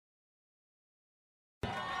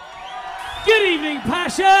Good evening,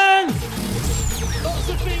 Passion! Lots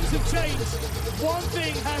of things have changed. One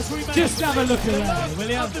thing has remained. Just have a look around, will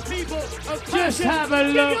you? The people of Just have a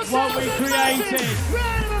look what we created.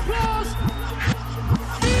 Round of applause.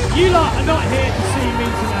 You lot are not here to see me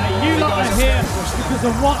today. You lot are here because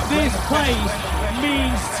of what this place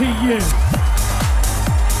means to you.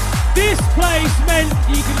 This place meant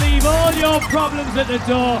you can leave all your problems at the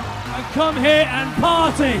door and come here and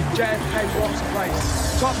party. JFK wants a place.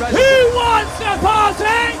 Top Who wants a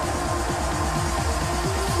party?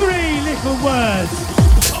 3 little words.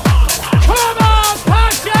 Come on,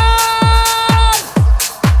 Passion!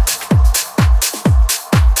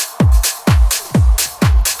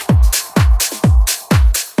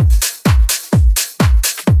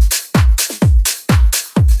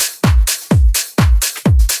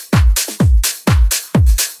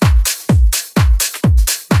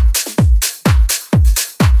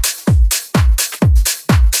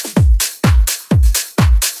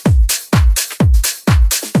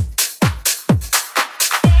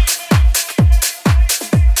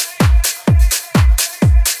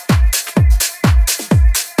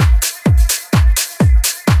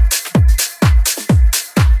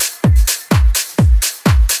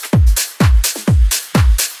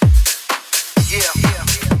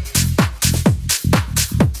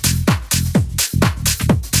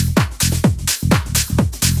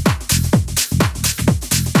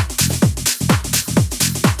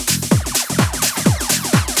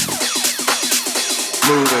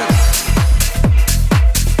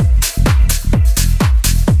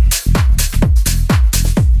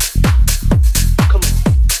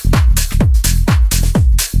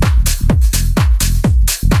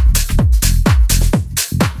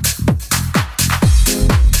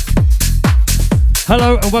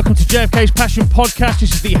 Hello and welcome to JFK's Passion Podcast.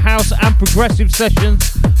 This is the House and Progressive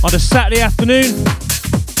Sessions on a Saturday afternoon.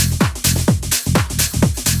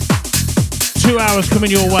 2 hours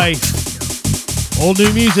coming your way. All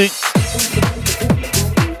new music.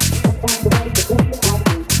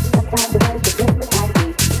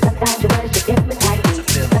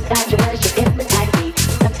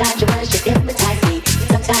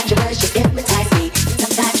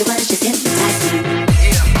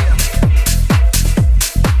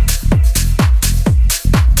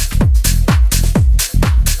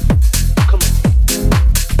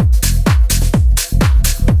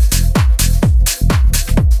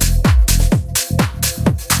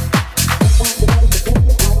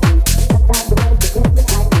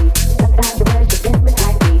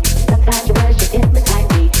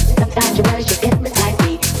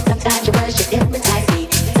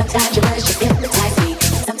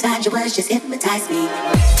 Sometimes your words just hypnotize me.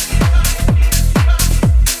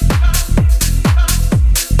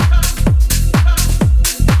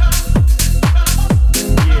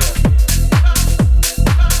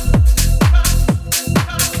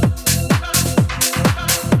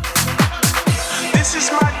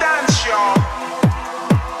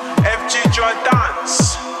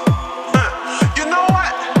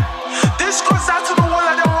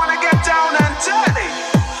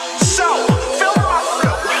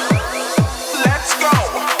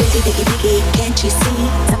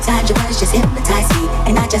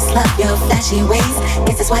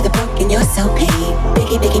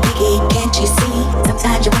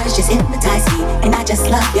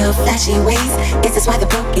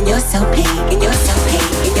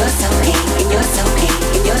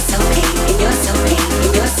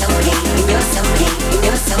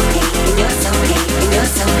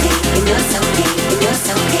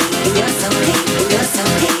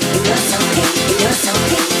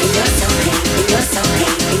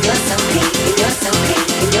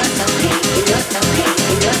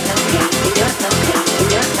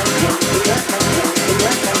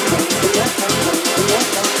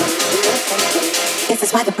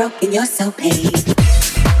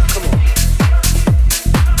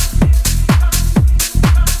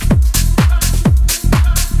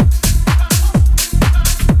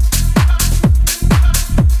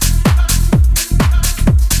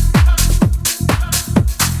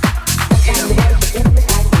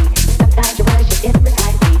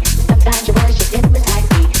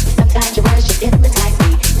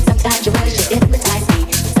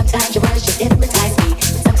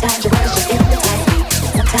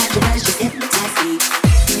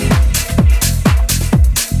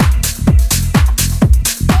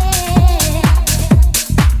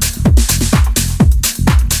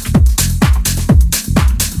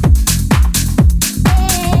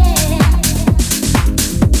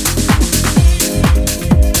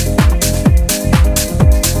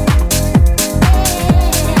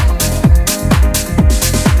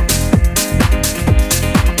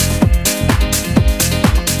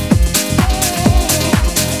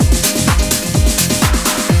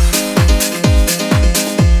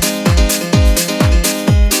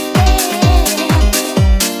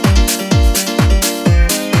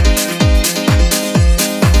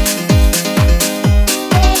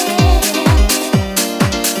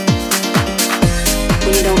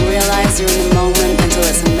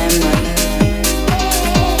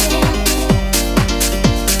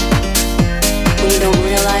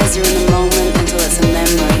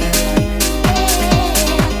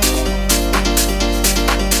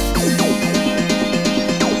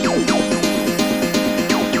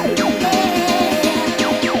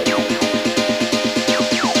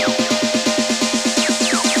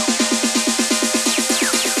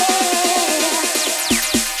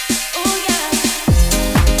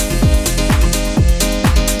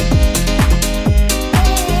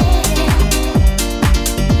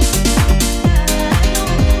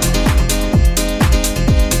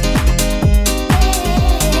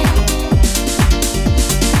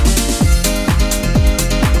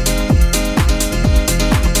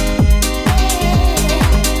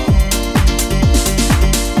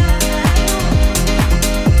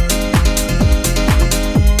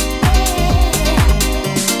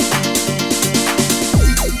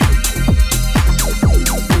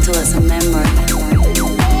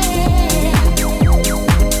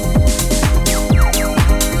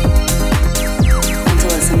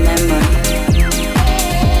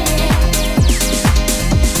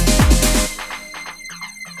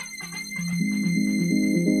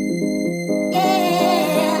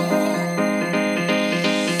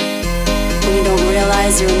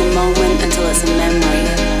 realize you're in the moment until it's a memory.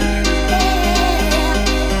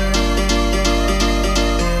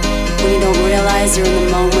 When you don't realize you're in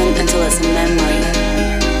the moment until it's a memory.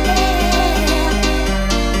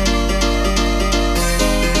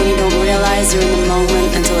 When you don't realize you're in the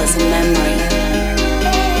moment until it's a memory.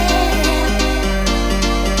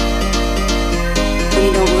 When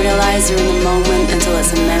you don't realize you're in the moment until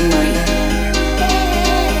it's a memory.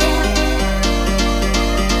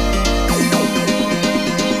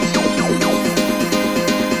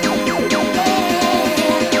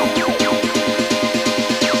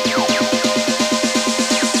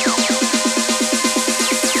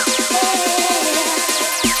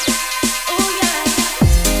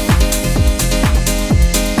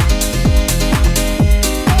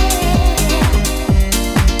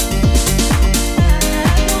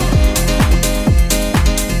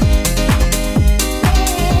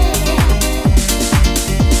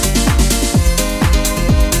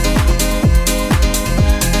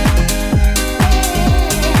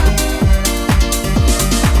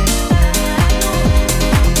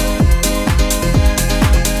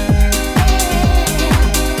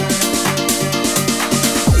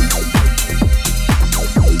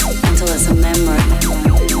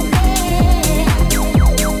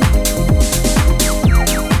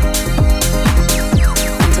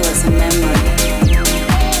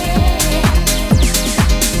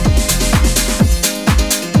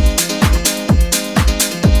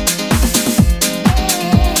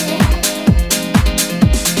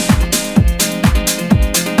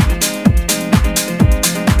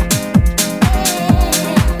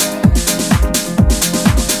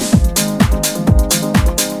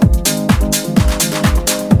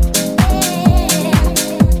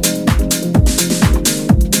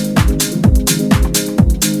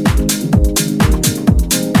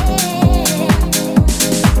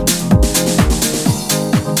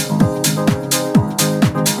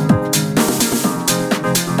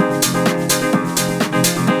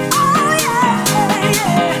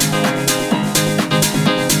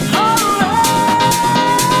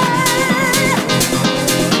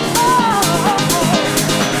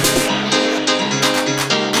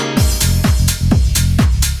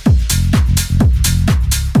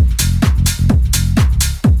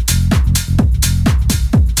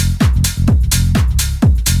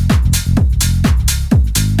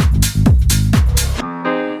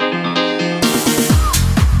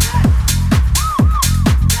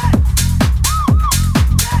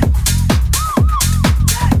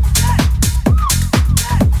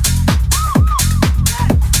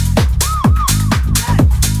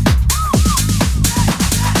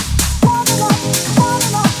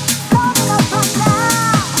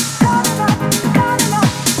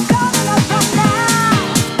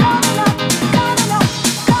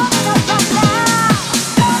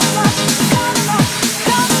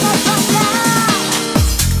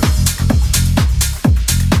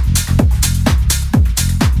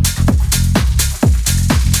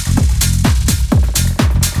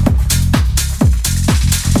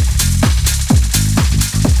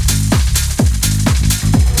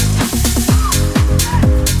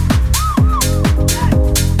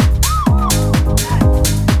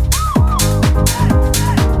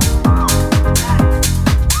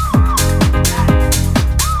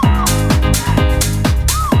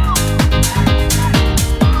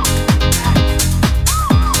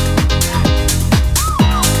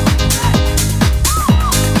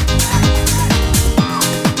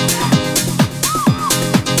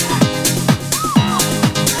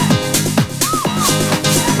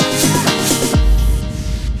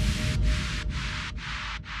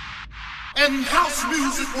 and house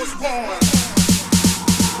music was born.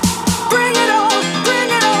 Bring it on, bring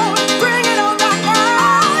it on, bring it on right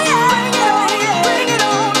now. Yeah. Bring it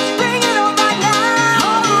on, bring it on right now.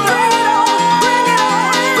 Bring it on, bring it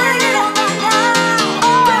on, bring it on right now.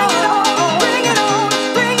 Bring it on, bring it on,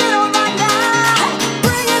 bring it on right now.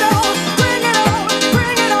 Bring it on, bring it on,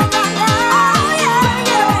 bring it on right now.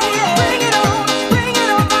 Yeah. Bring it on, bring it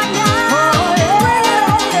on right now. Bring it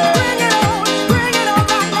on, bring it on, bring it on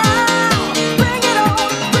right now. Bring it on,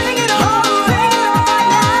 bring it on.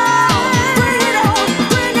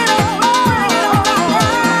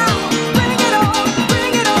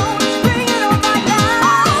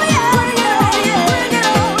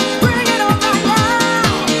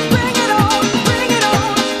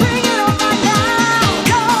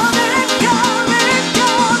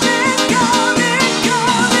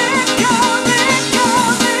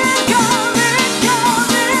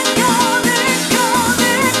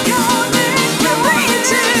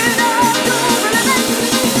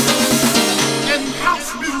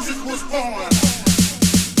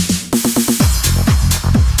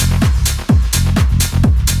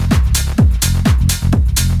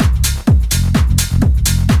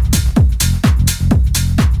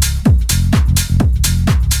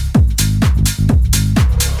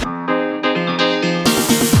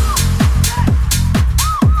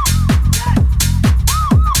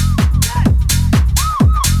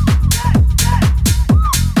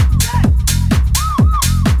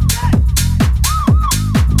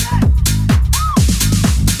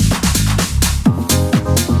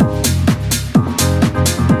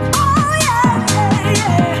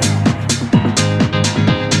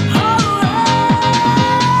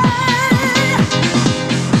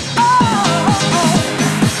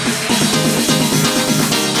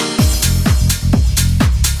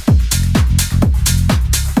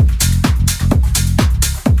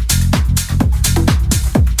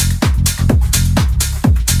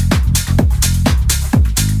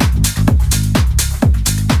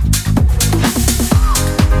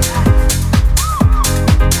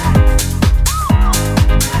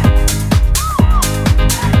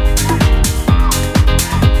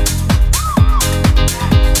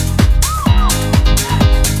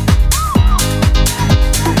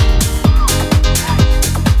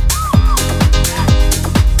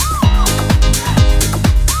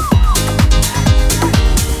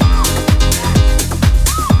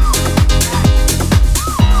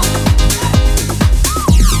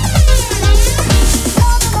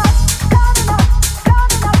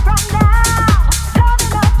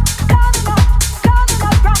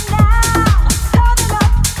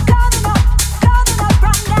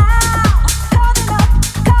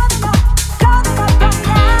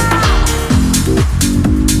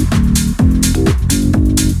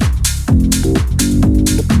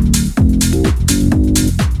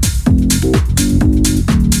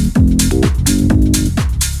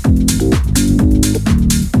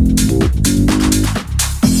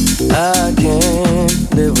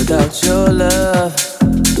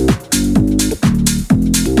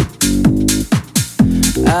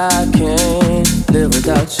 I can't live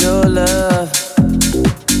without your love.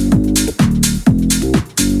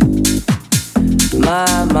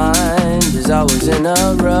 My mind is always in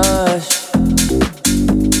a rush.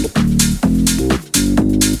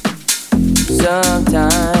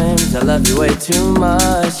 Sometimes I love you way too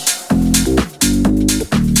much.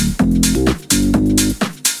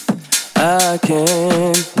 I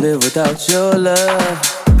can't live without your love.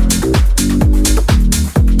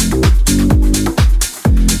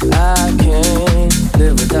 I can't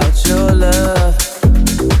live without your love.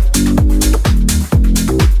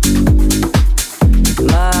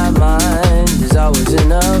 My mind is always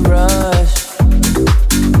in a rush.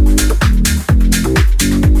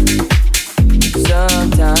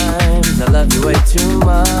 Sometimes I love you way too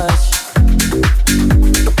much.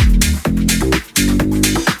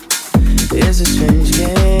 It's a strange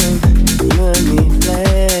game you and me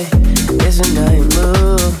play. It's a night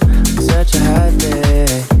move, such a hot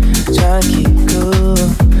day. Trying to keep cool,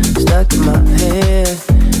 stuck in my head.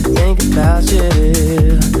 Think about you,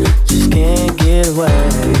 just can't get away.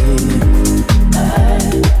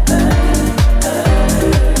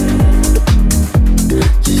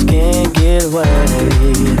 Just can't get away.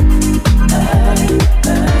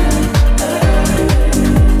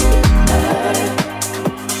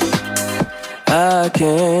 I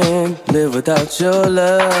can't live without your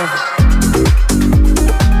love.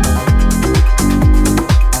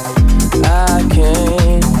 I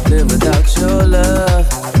can't live without your love.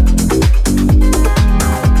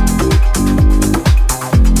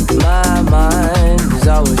 My mind is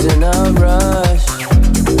always in a rush.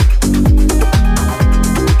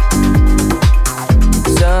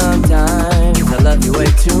 Sometimes I love you way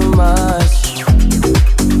too much.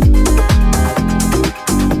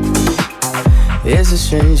 It's a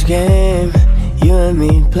strange game you and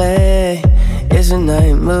me play. It's a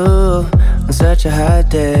night move on such a hot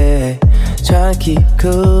day. Trying to keep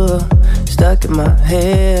cool, stuck in my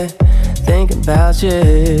head. Thinking about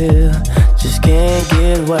you, just can't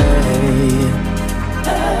get away.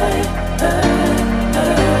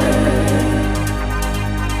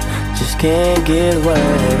 Just can't get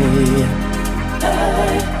away.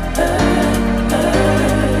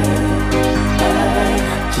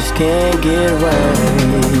 Just can't get away.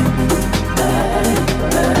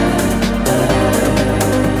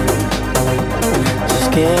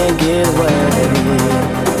 Just can't get away.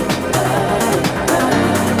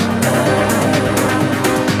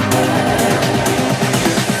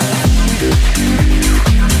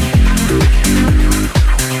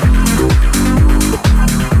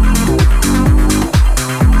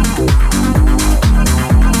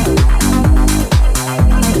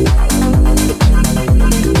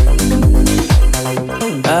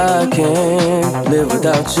 I can't live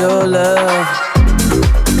without your love.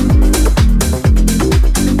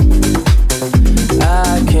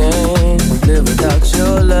 I can't live without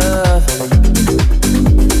your love.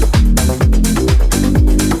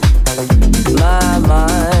 My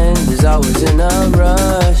mind is always in a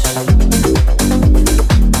rush.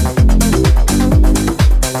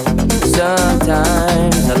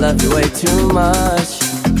 Sometimes I love you way too much.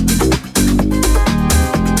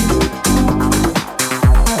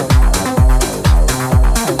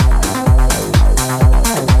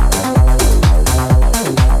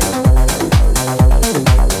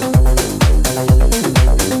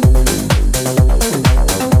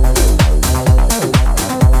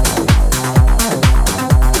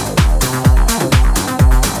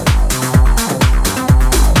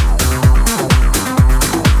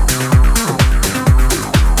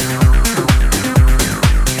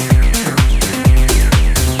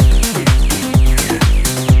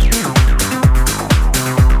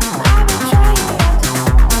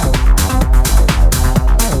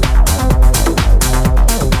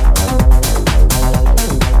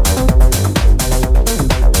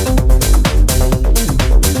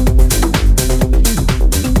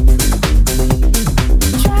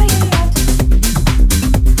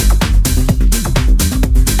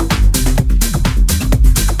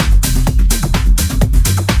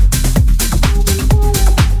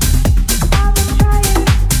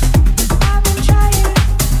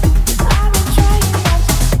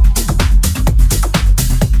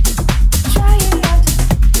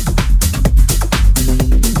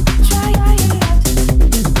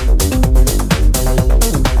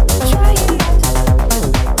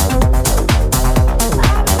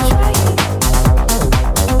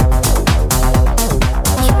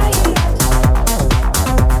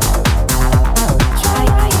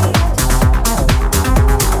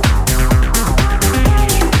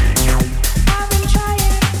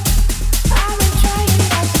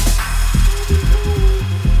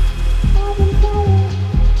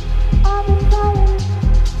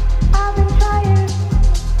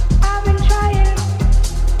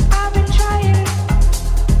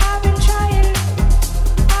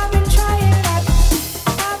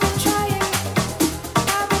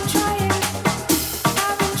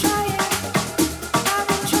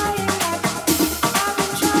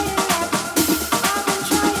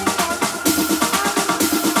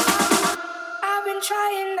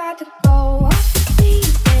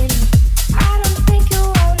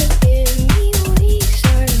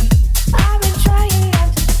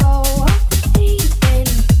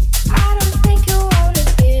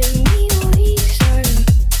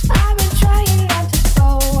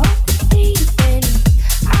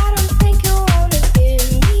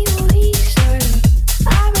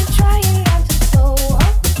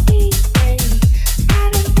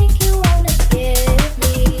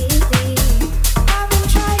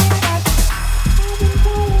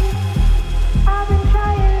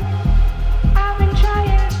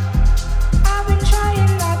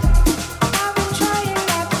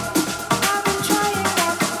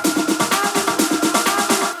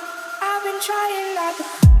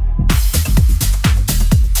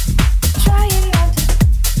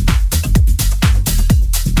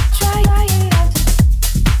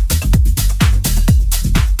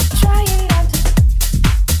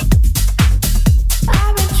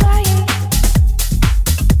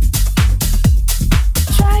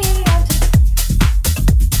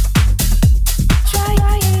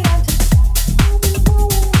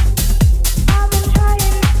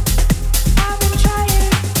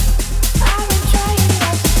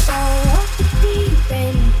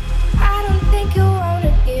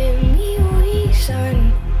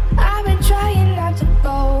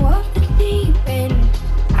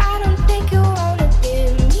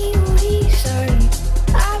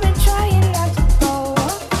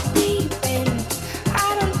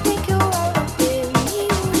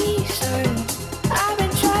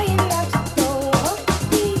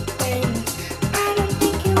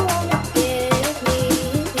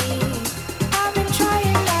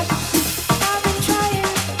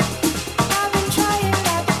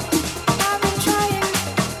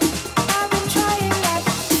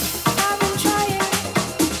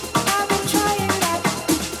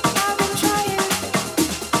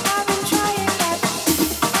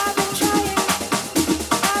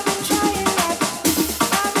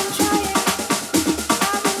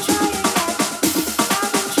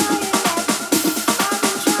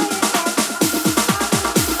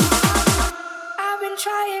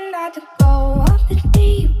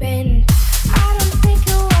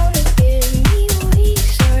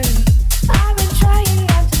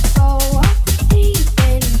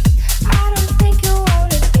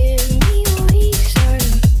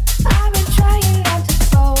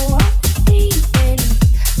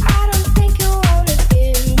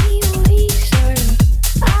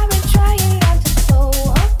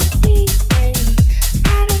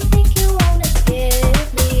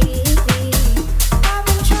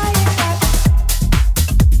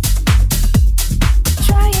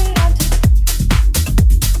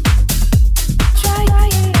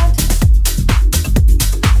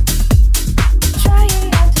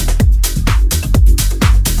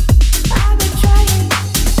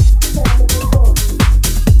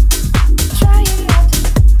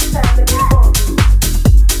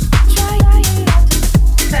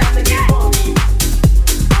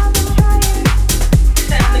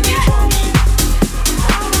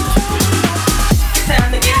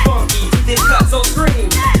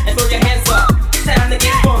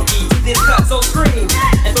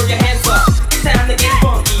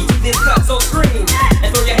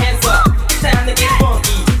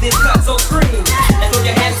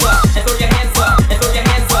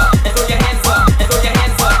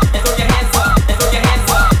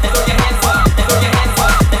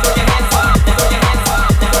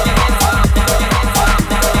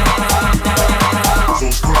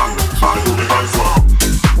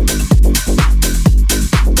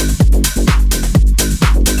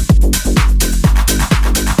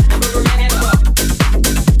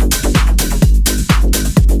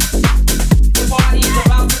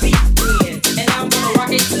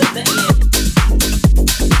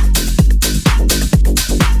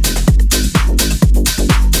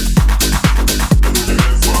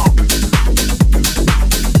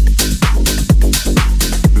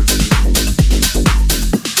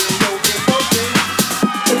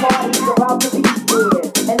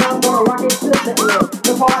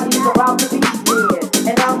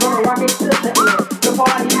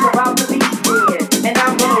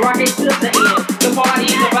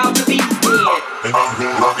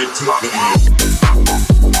 it to the end.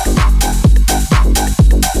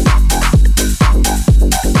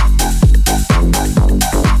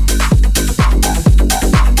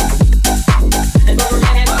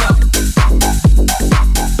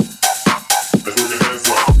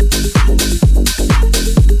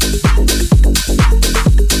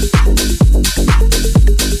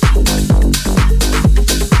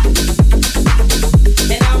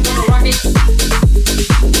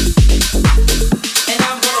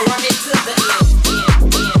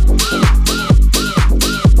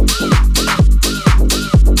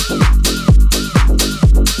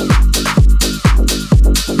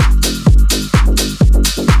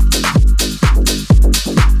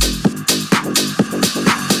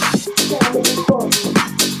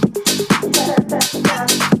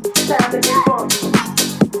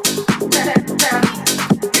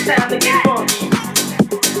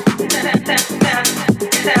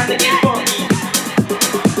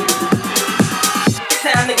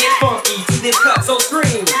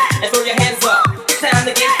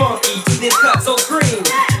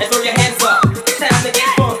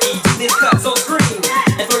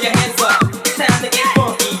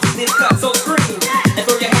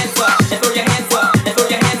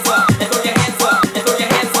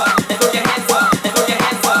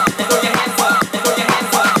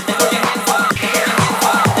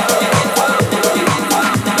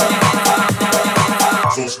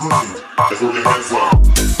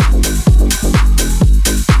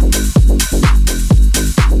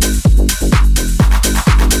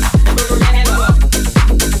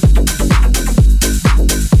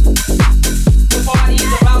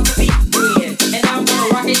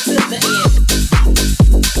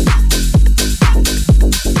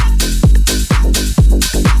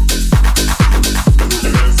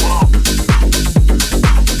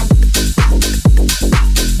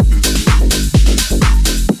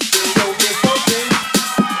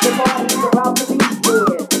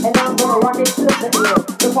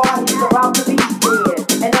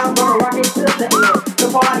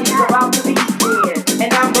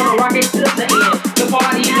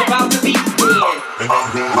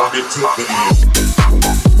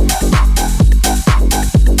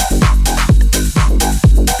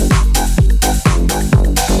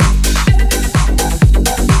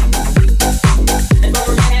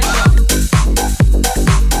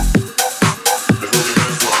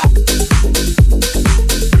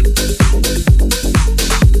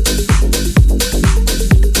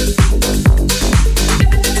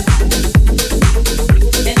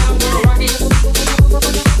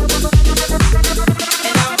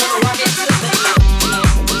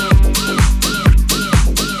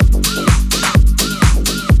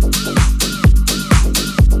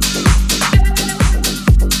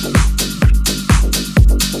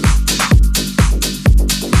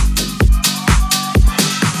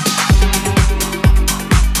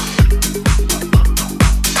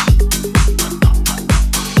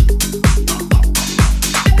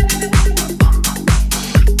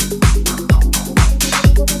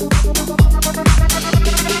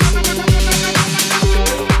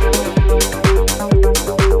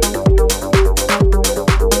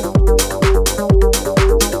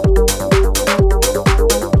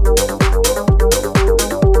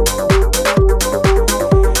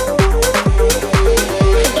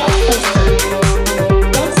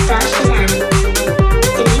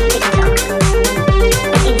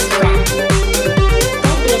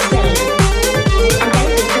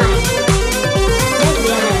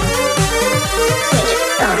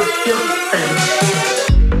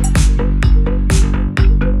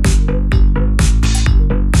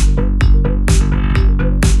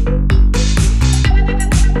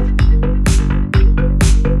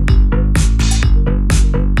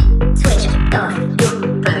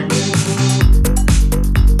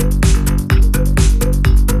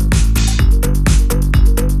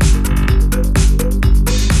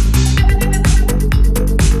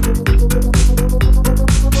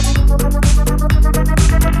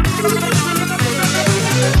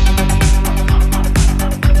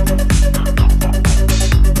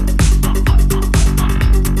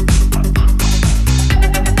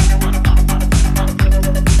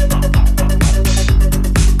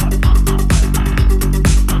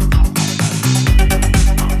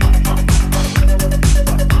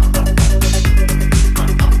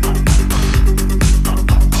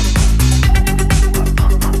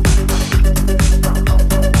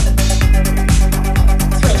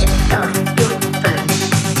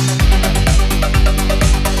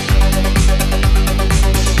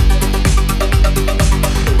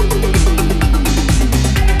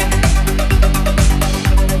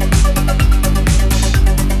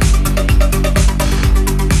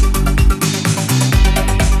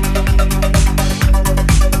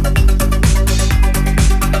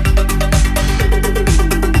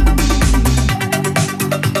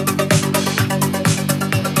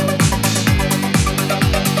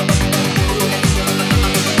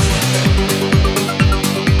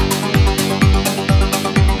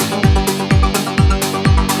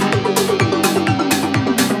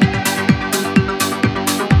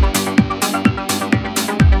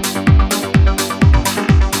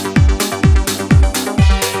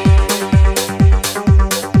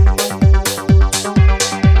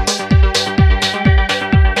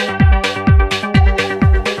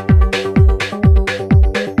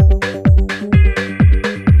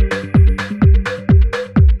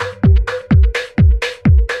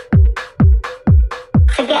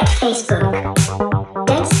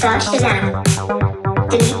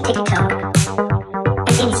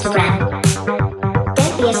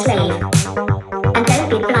 slave. And don't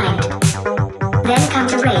be blind. Then come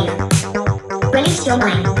to rave. Release your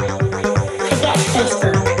mind. Forget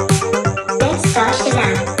Facebook. Then start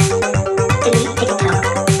Shazam. Delete TikTok.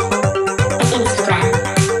 And Instagram.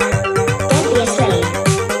 Don't be a slave.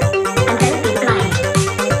 And don't be blind.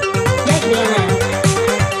 Don't be alone.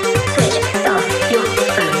 Switch off your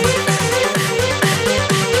phone.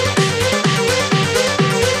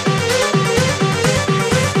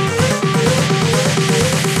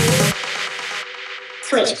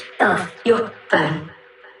 Switch off your phone.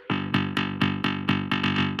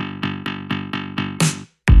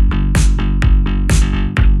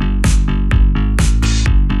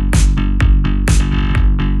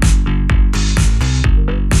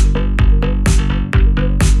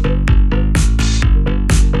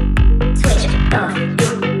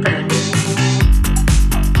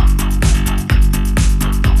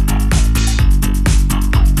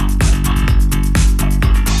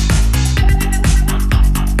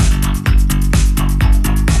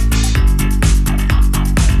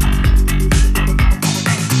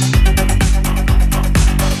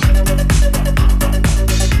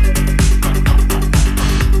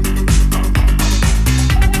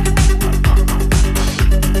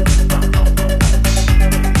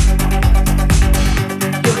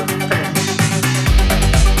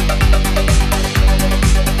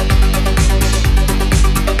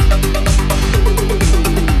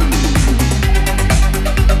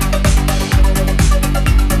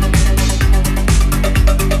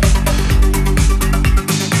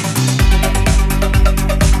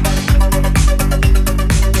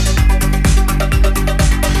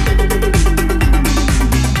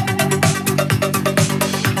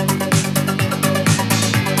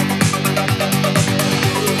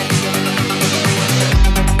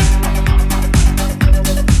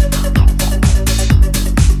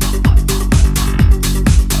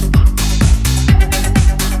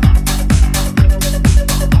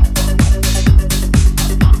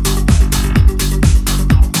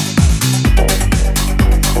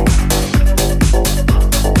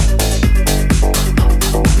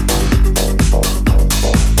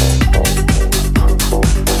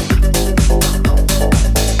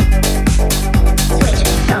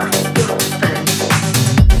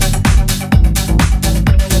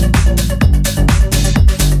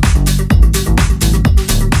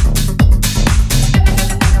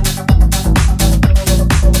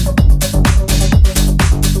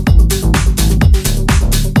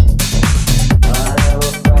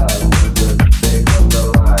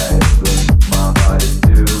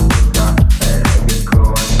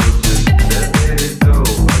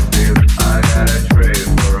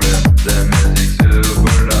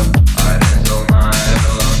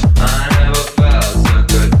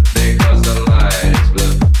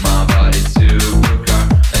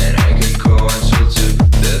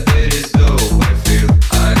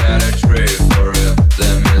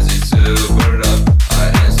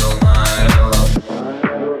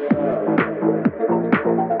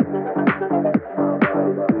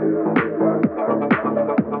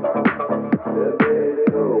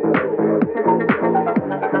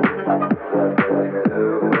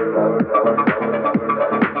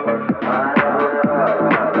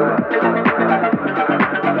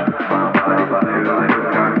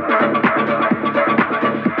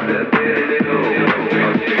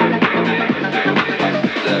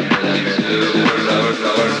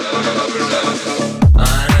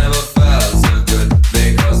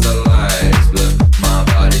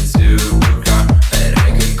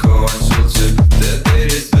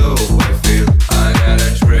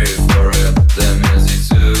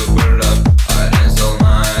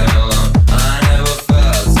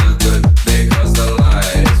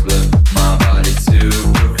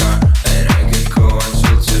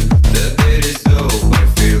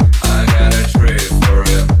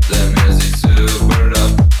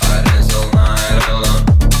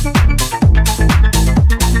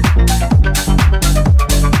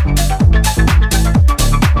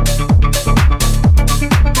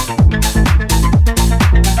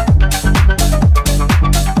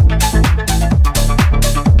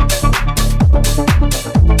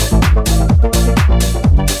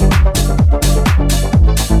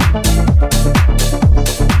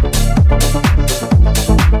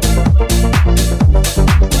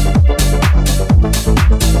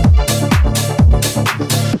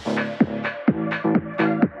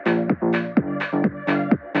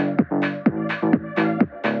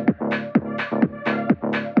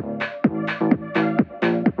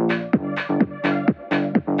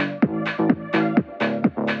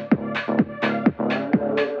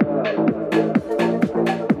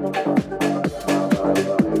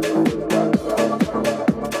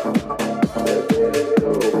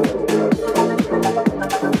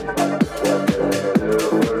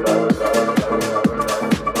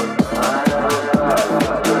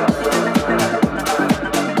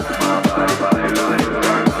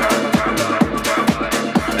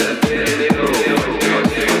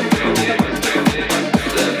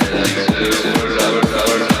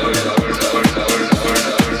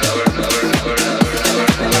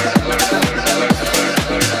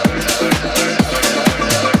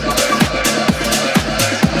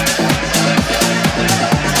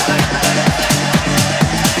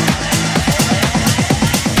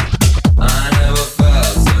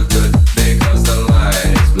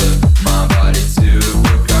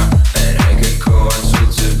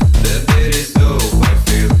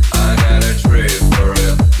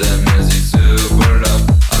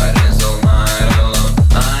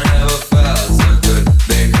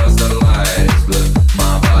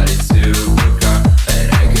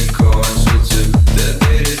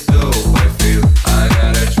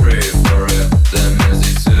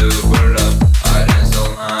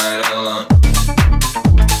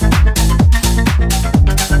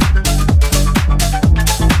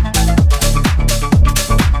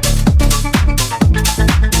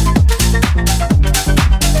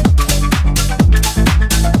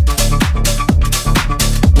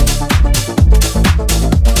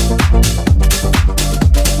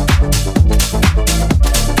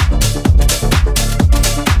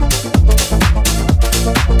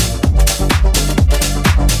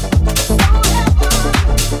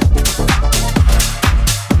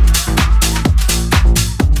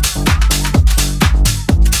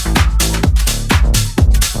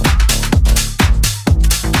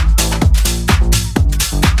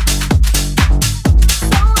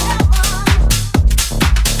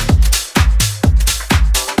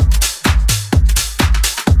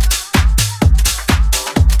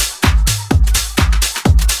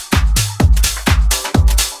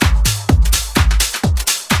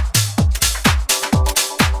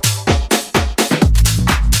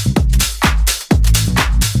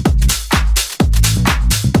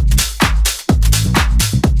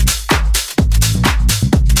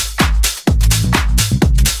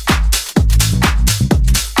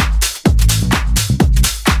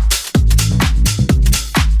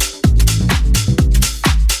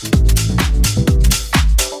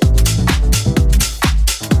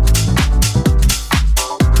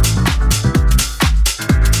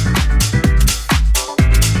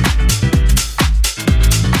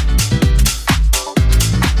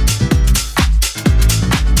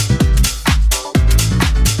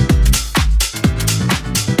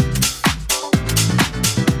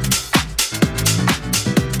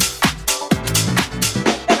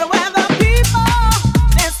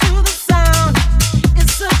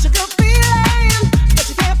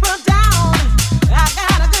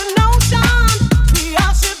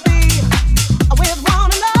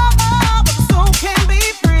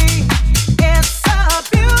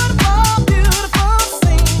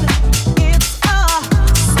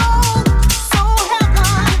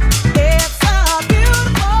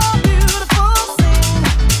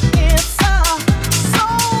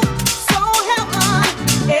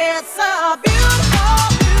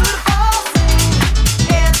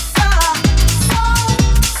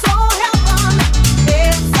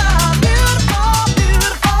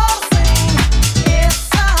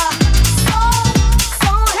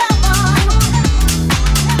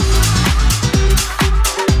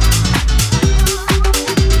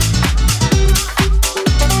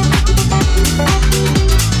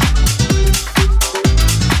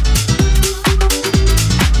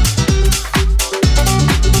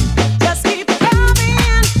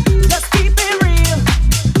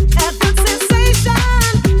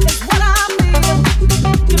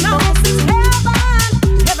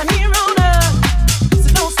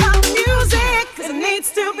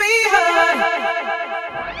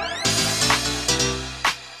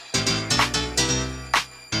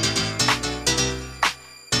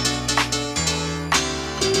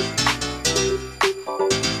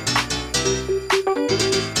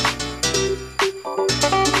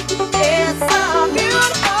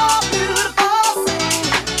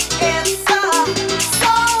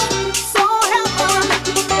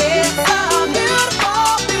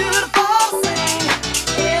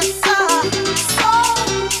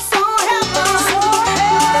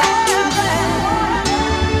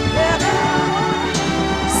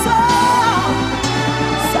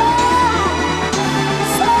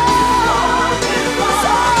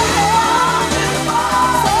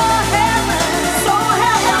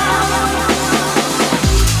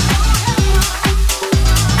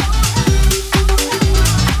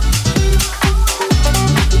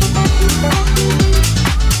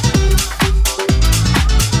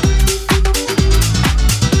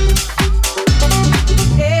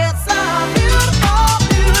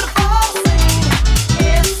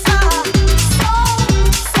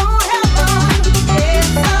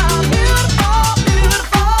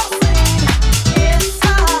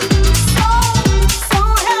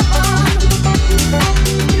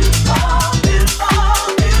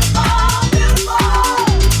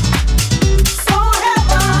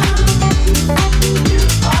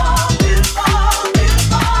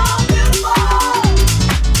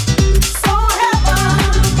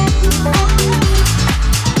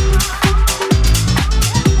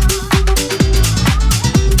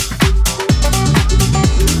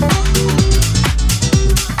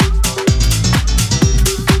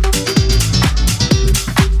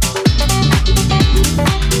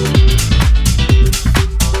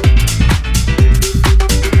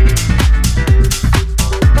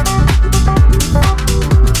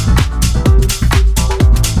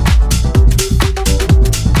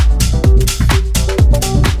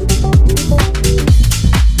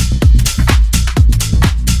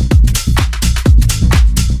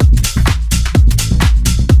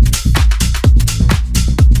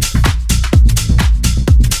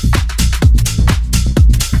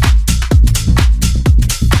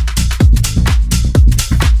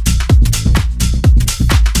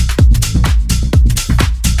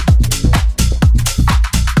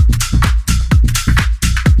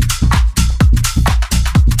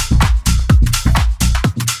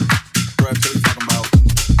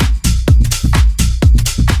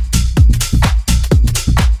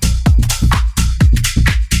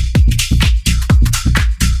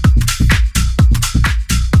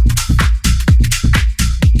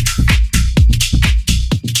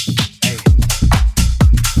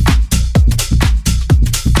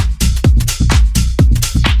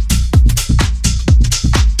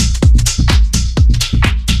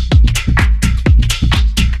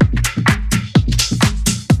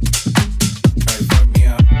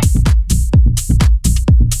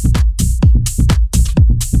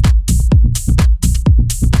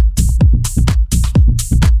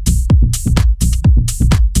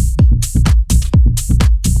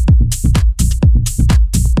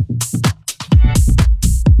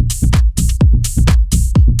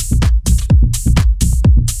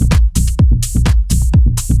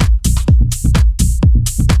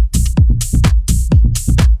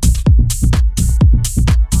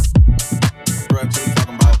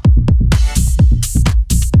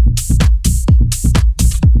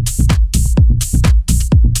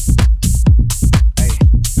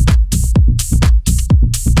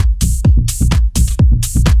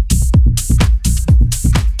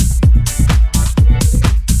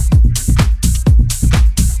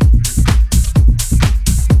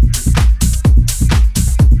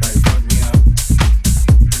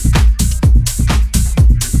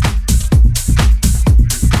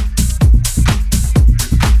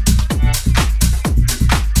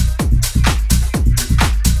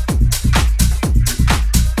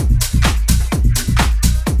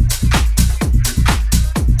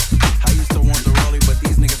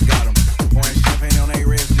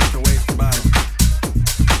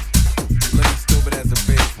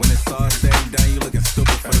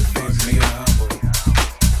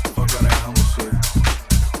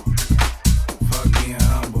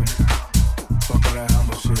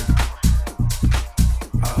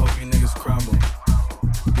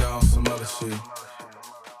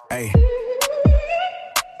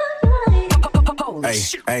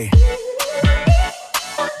 Hey.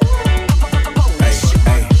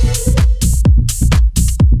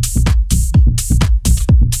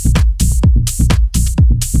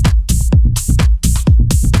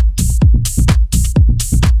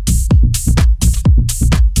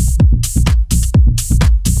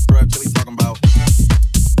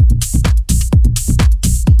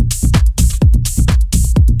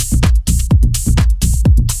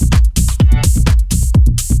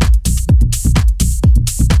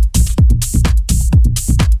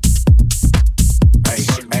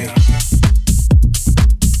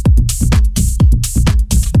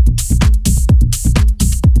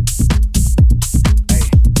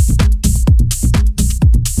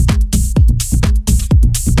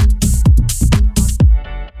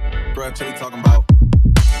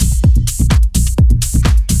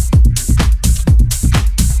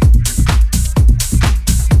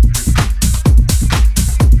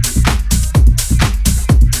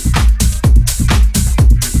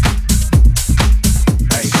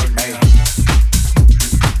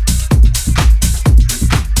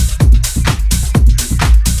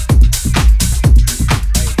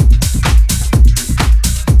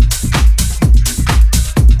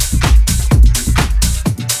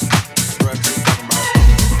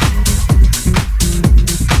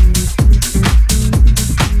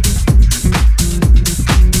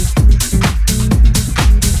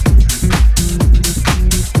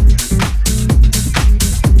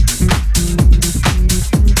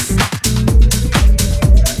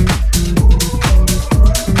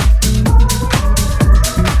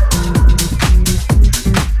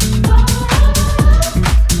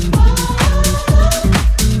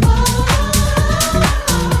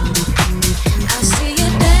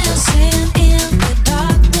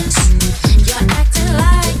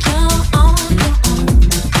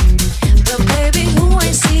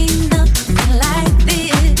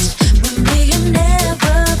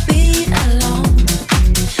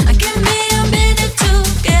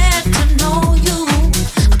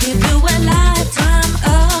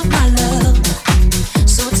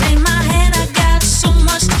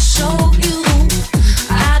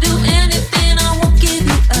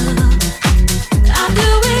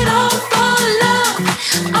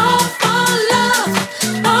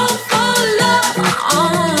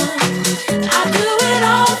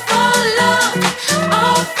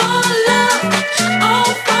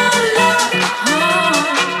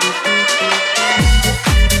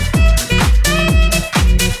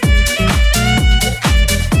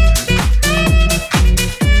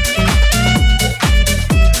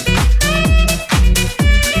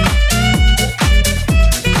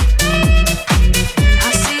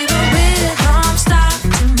 I see the rhythm start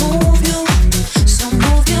to move you.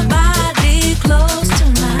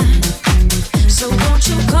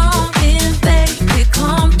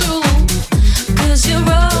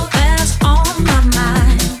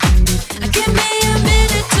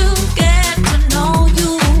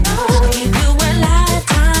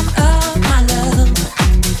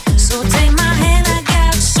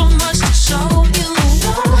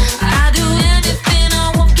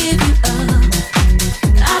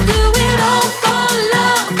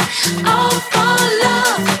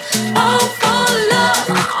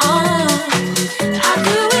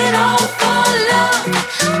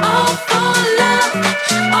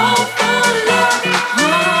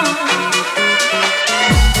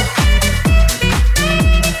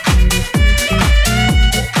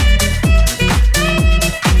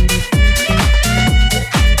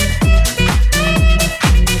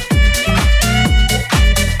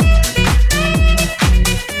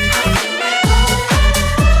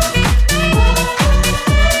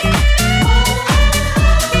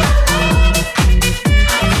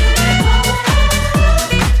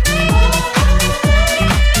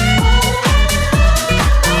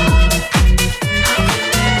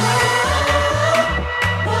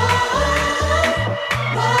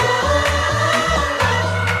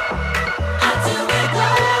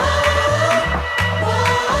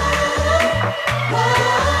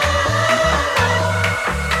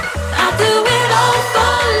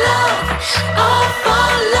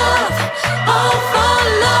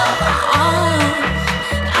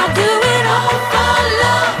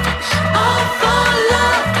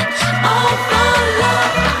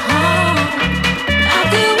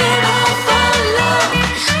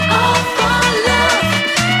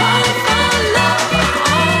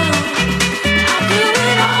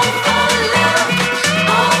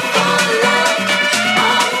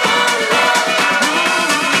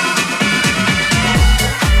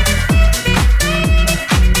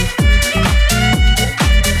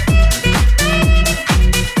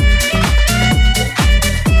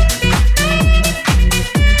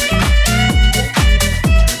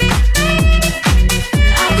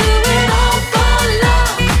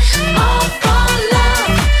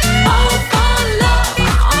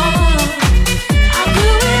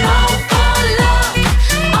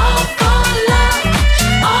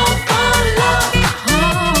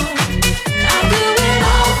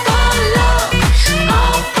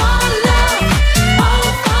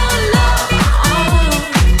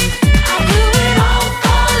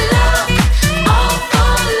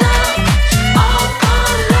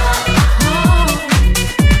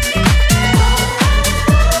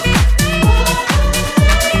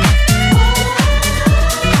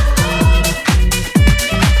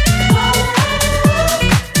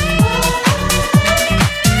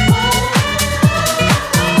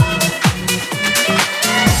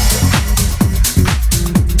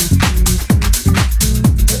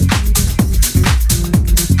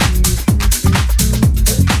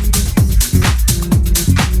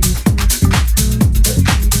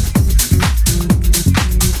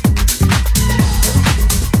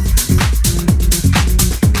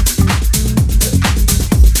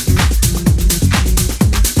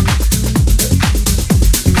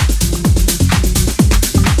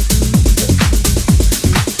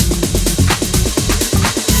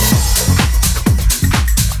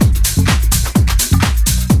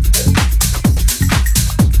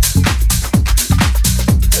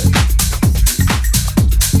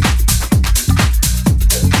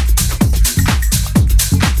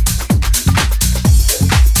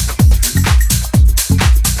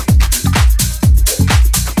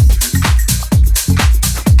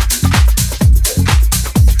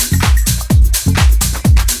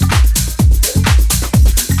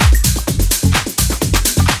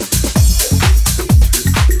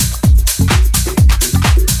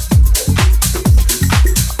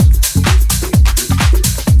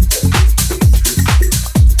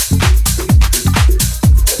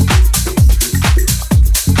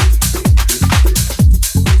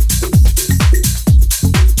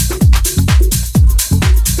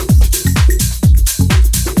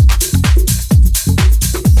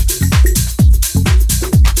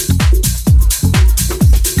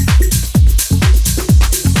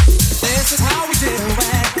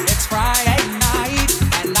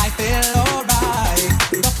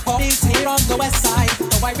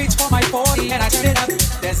 I reach for my 40 and I turn it up.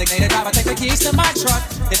 Designated driver, take the keys to my truck.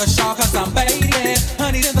 Hit the shawl cause I'm faded.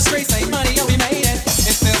 Honey's in the streets, say money, yo, we made it.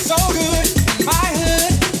 It feels so good in my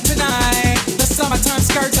hood tonight. The summertime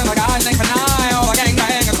skirts and the guys ain't for night. All the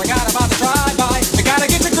gangbangers forgot about the drive-by. You gotta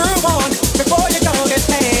get your groove on before you go get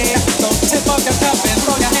paid. So tip up your cup and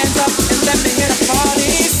throw your hands up and let me hear the party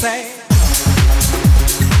say.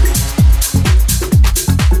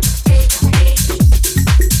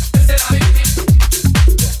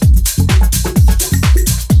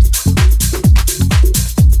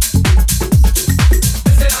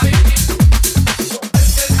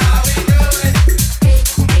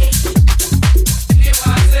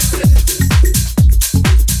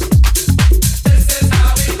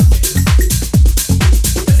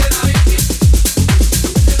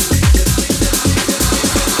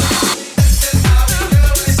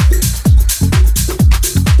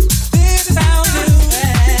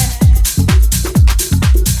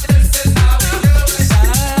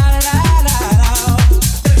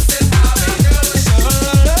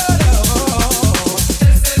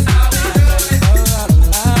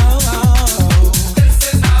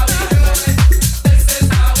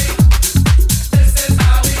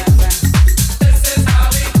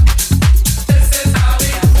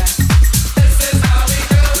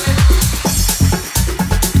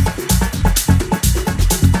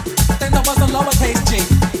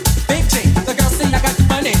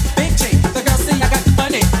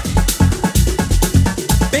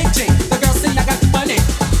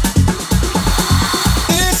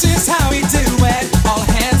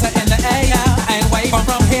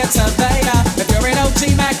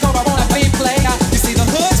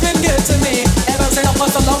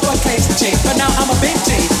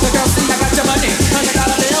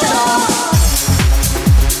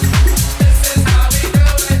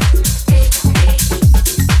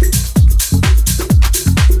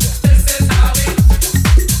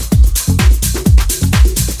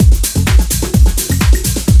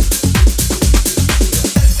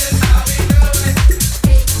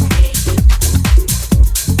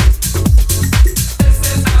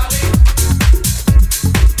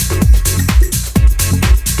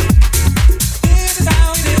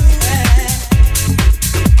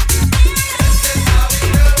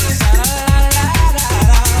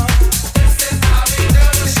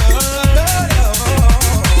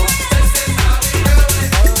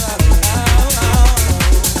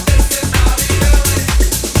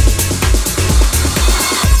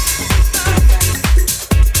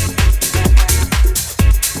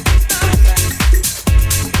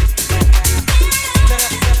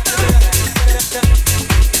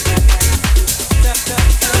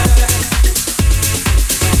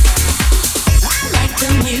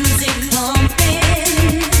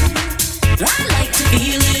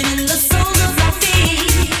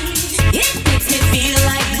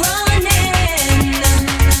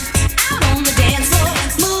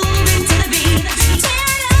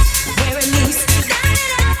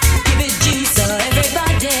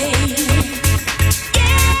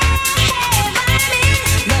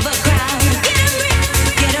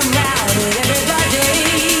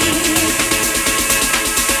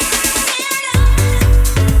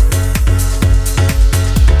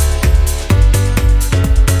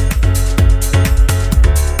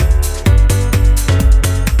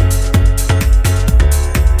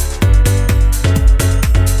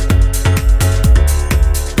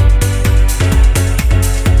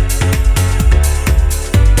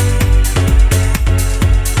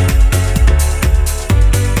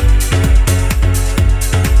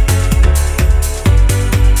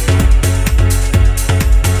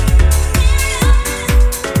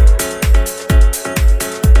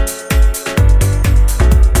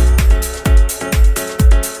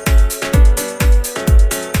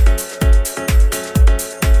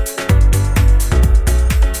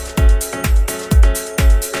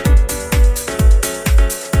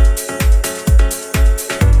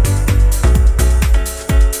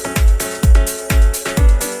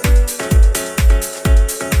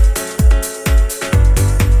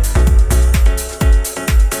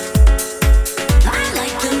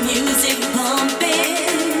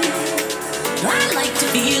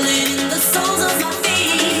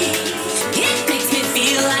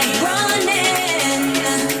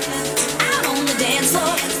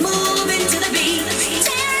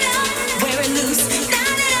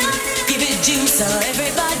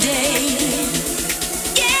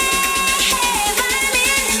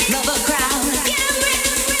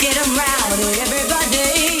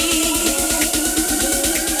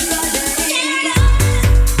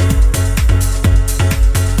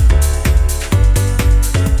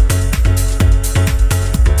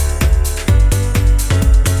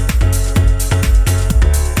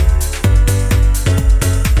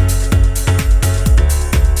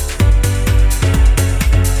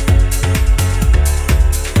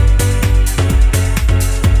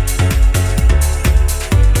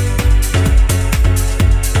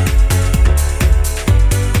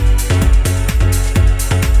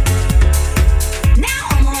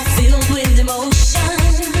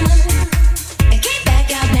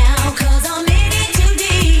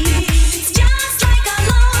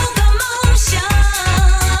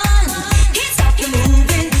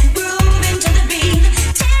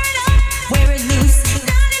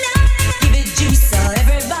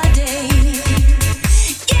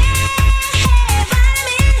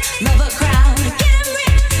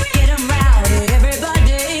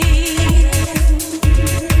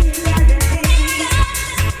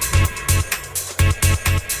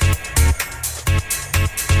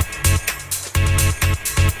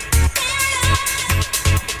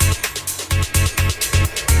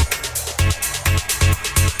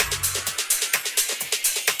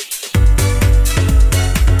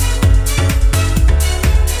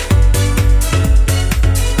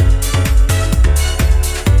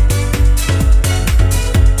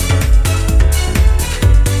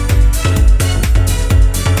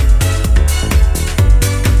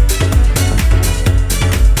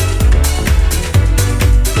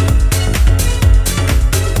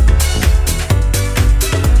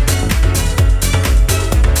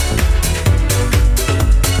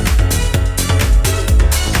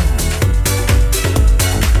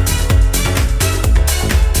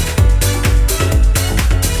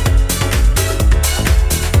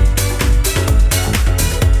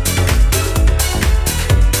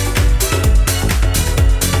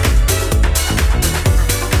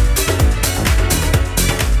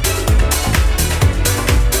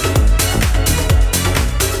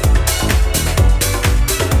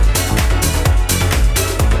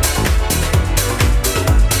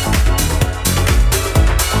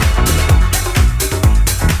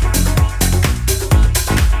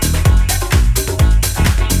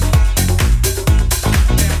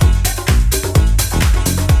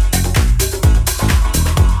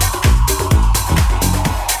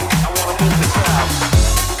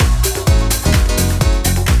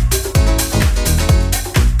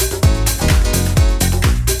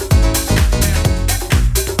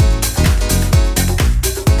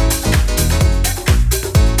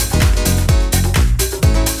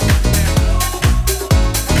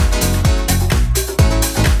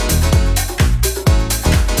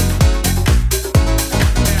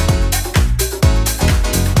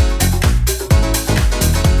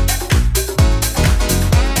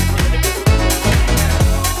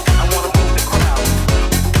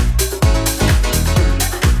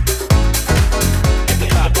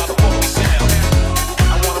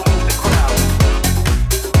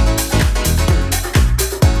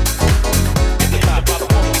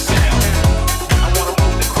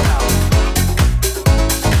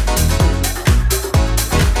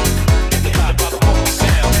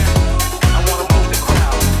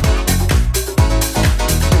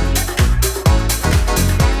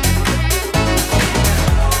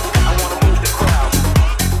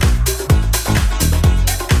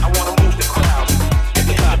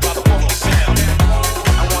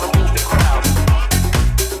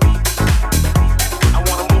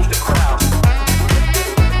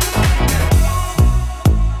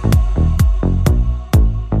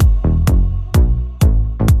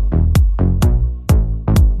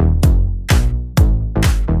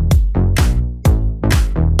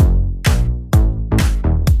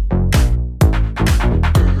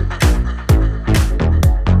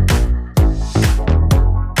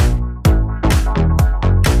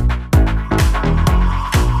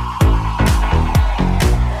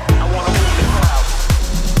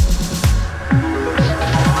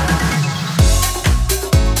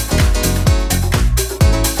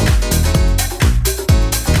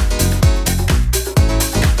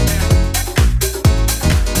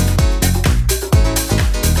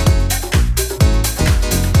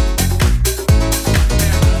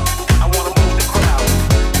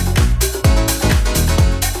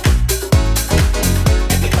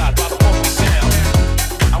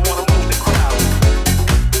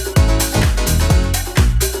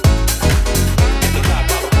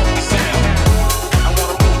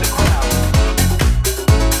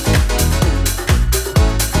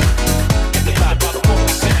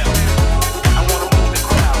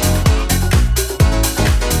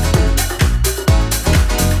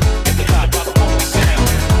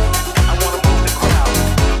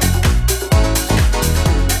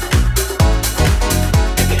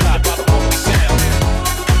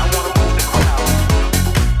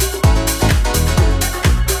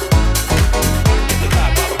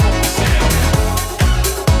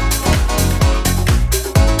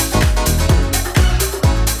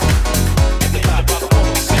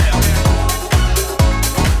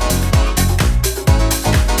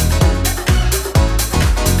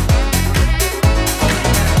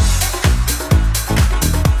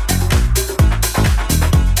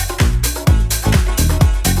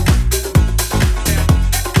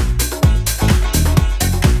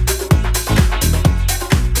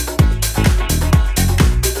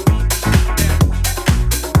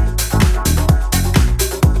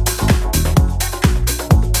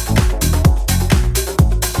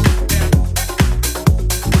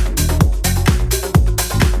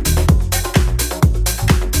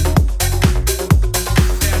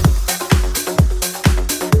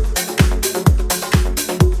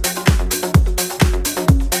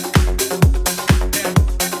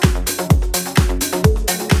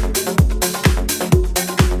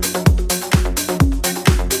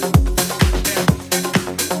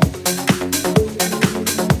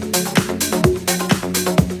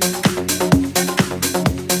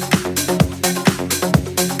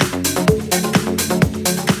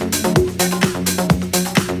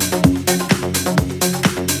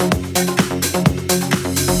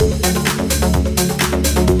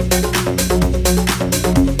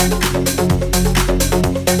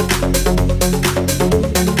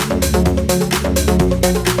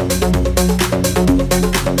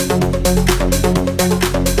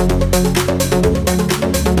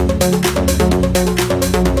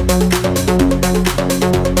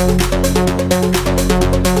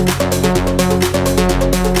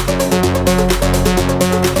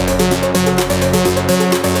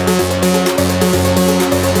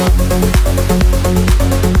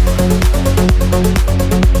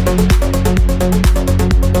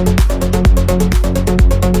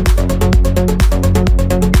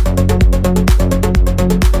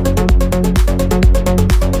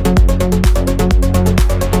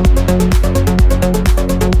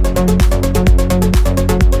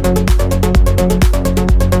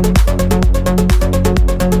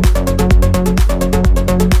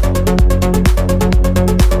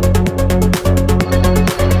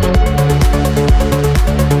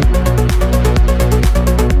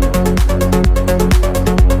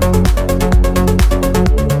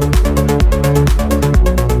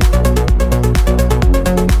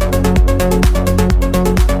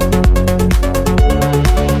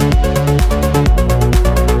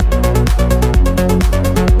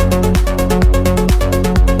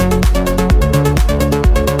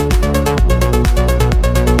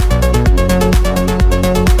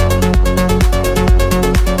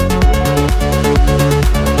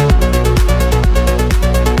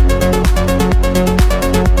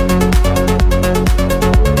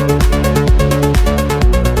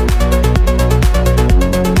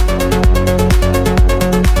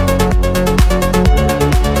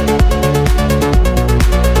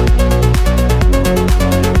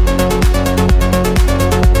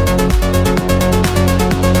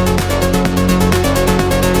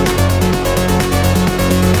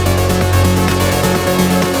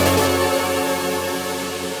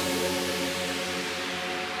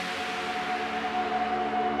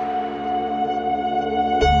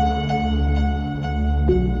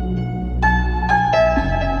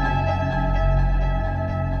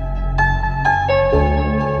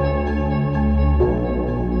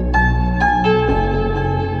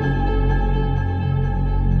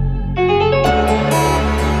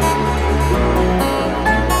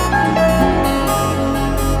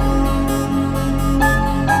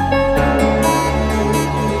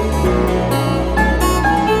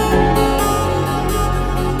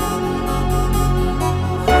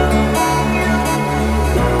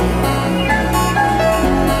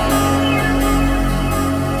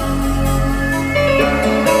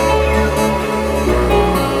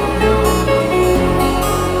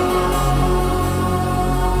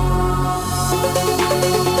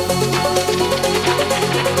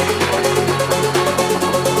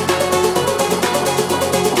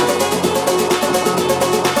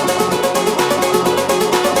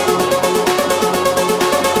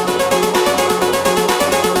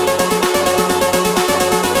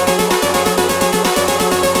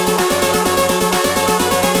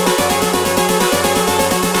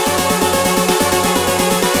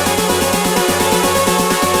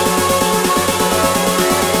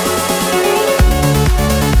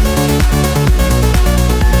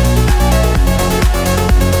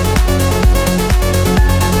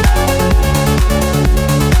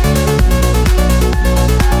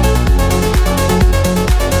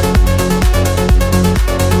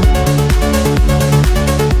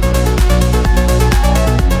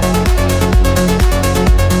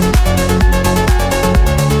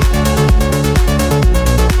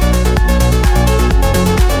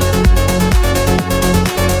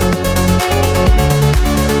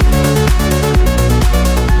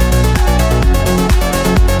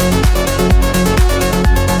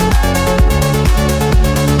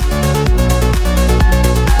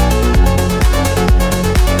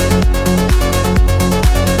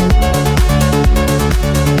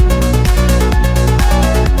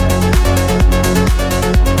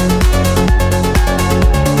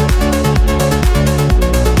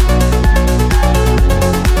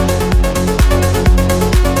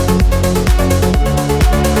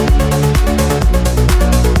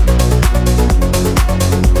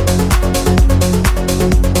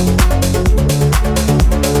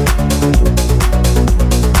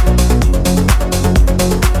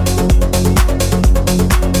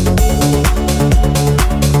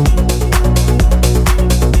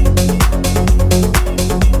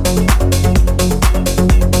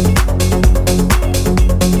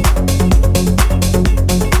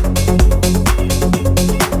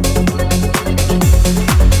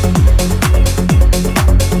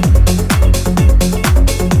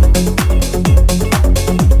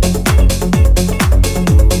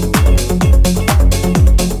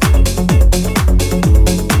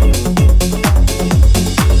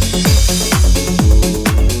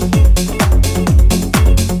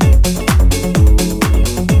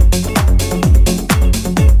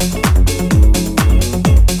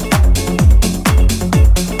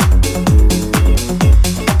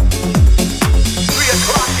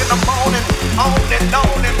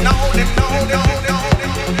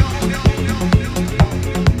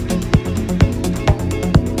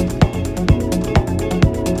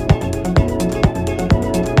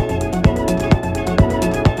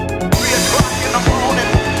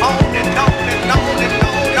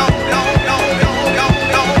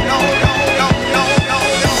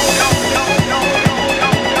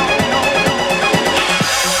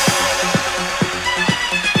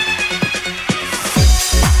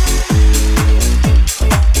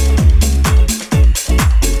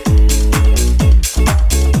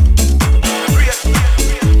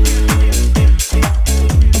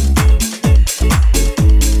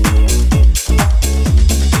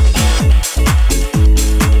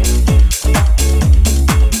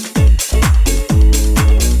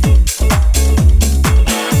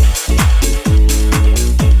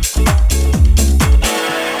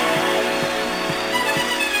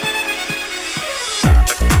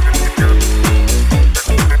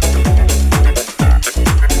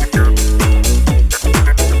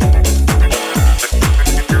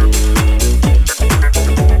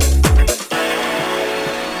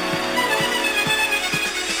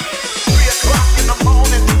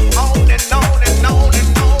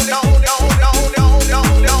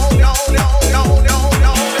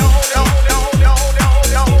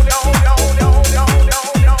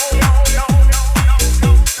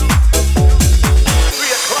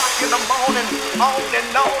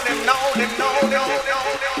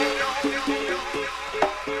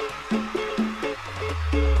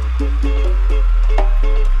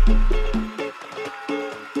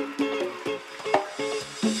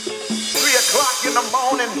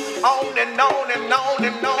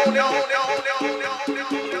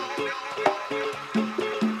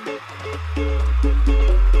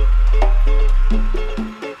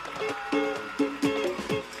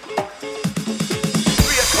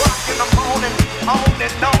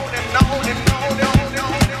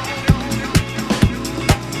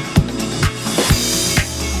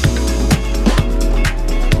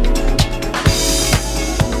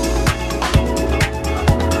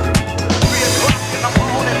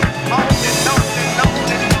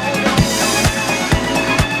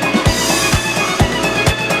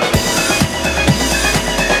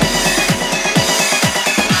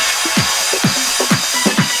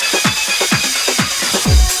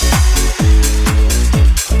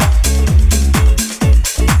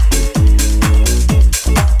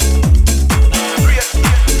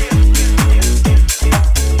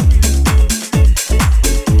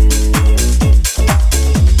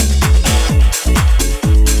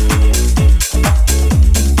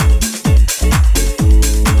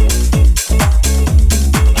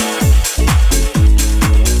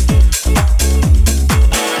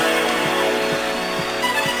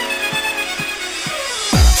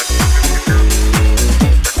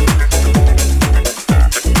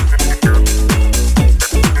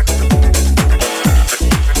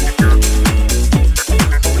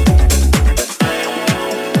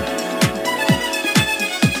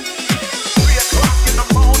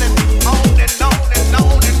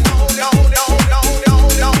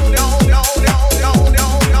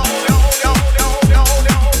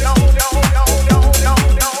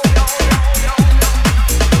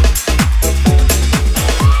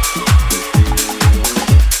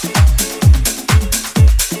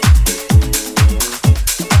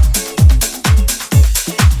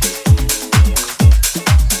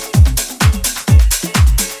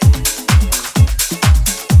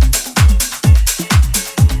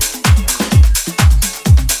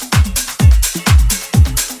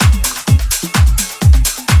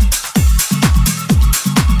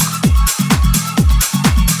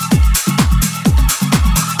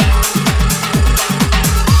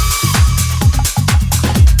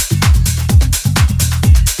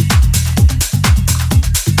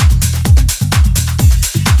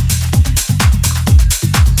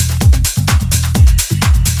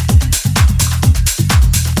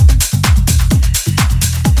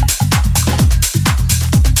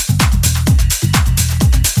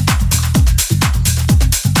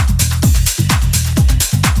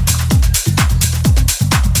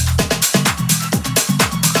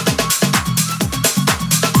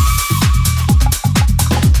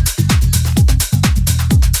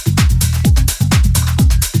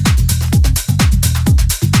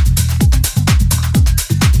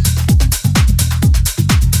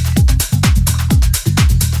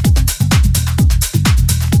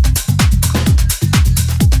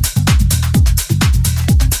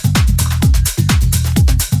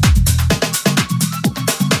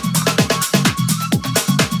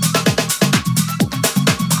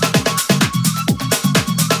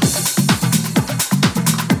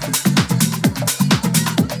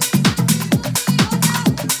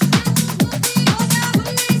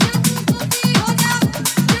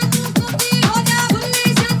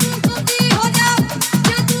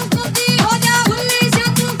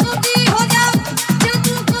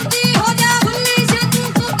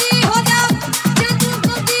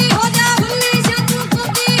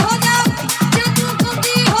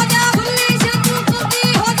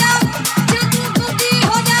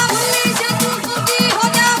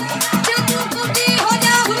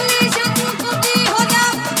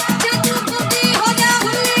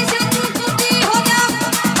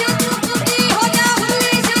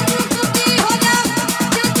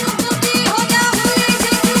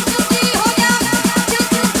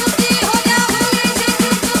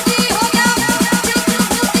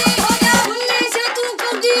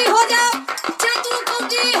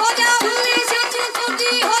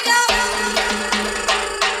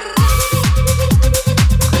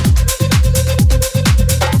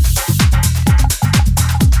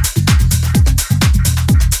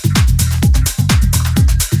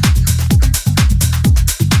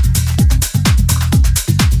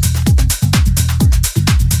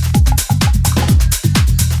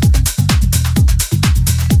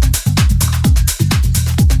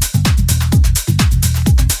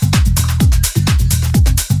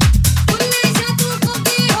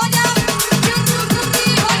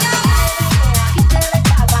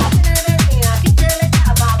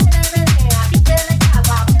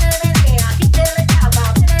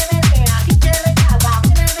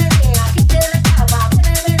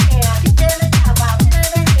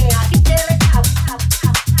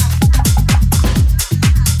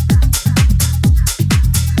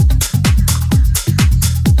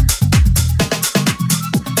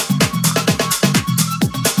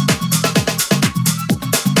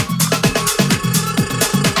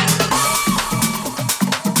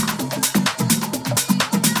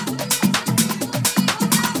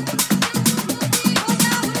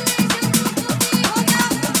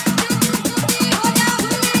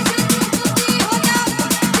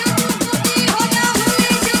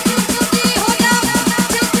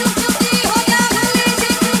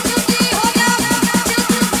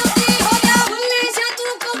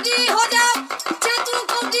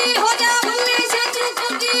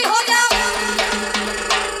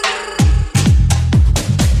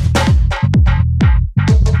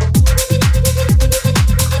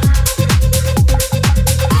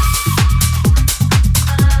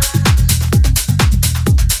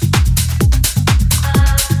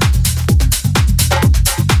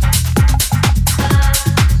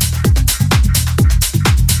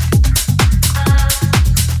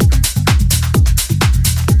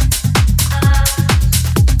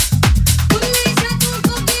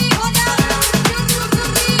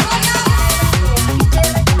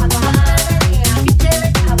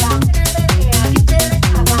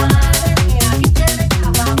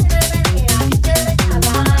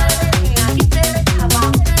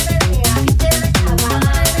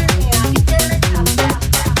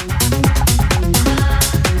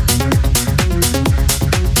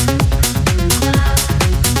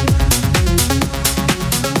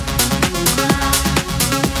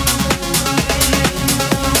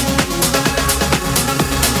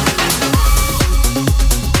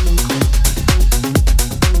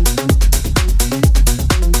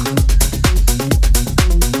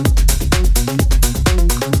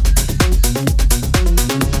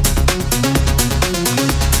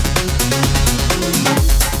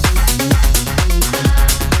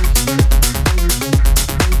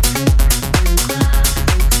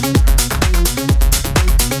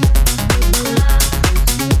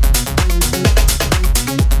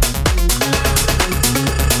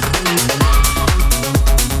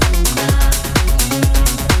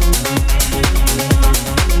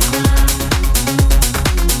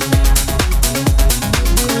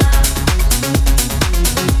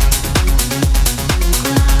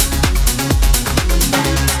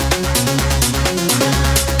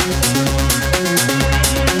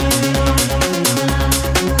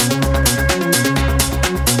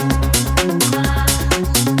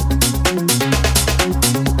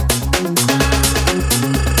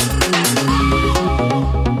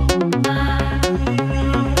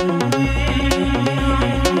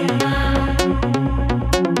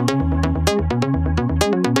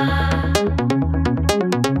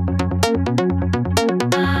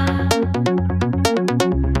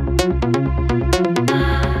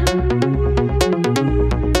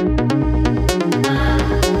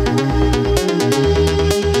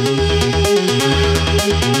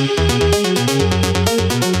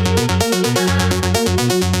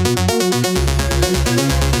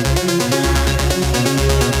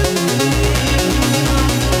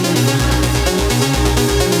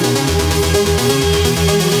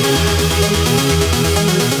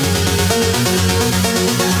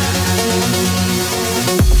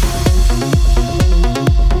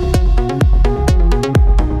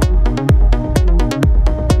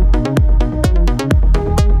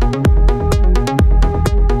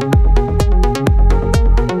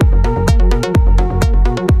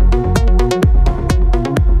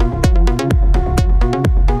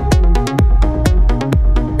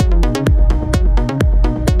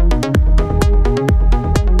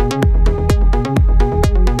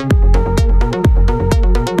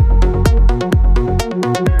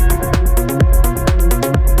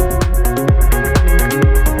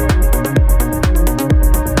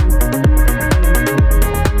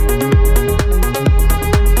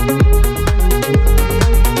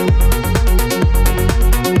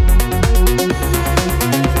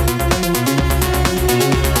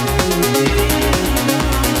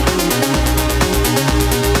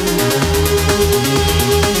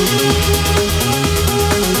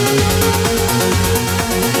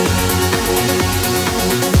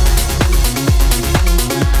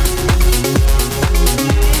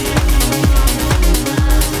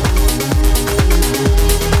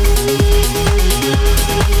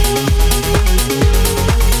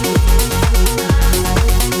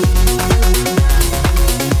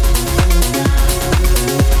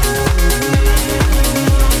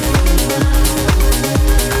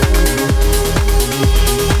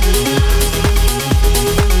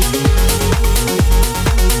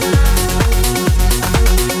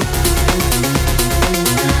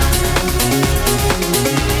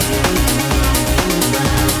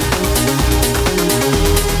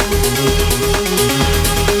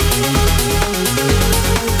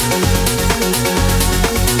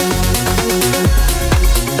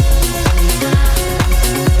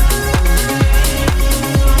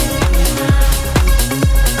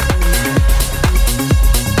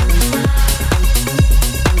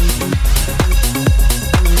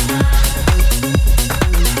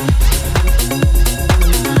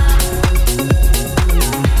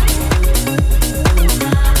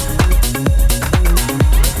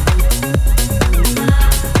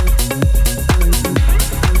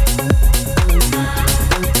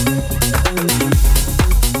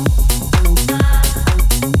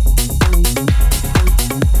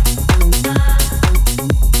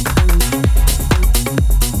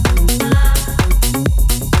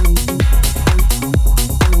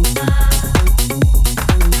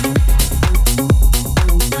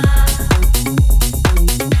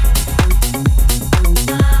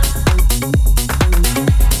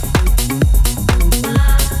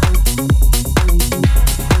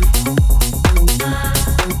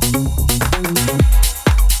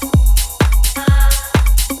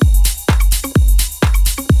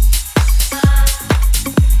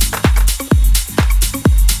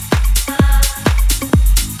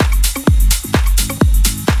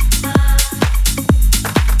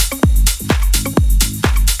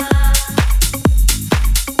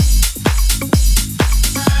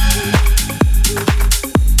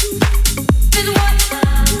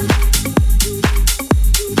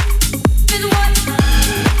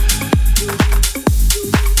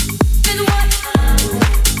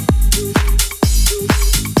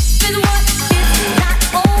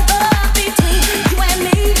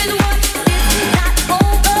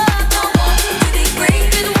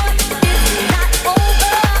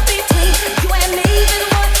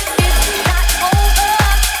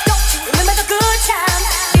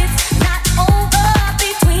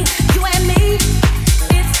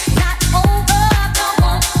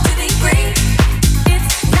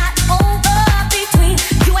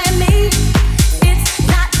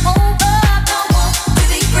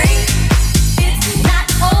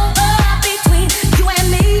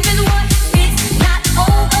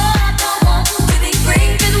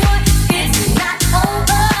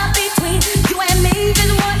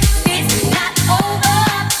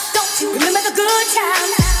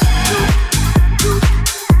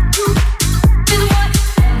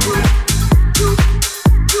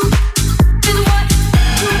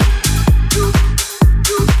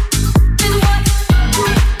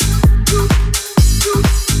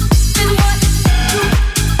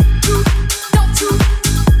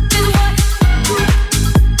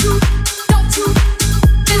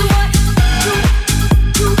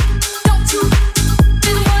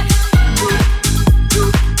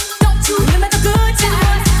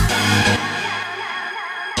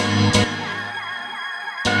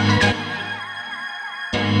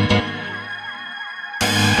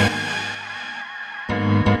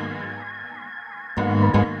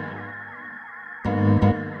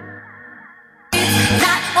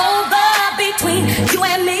 between you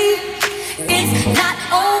and me. It's not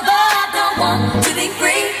over, don't want to be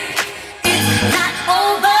free. It's not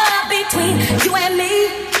over between you and me.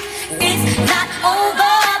 It's not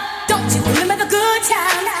over, don't you remember the good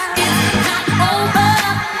times? It's not over,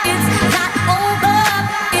 it's not over,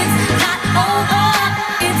 it's not over,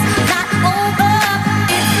 it's not over,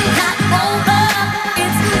 it's not over,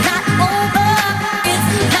 it's not over,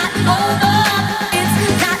 it's not over, it's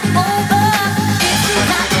not over, it's not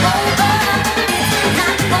over, it's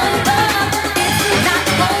not over, it's not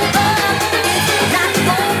over, it's not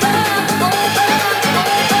over, over.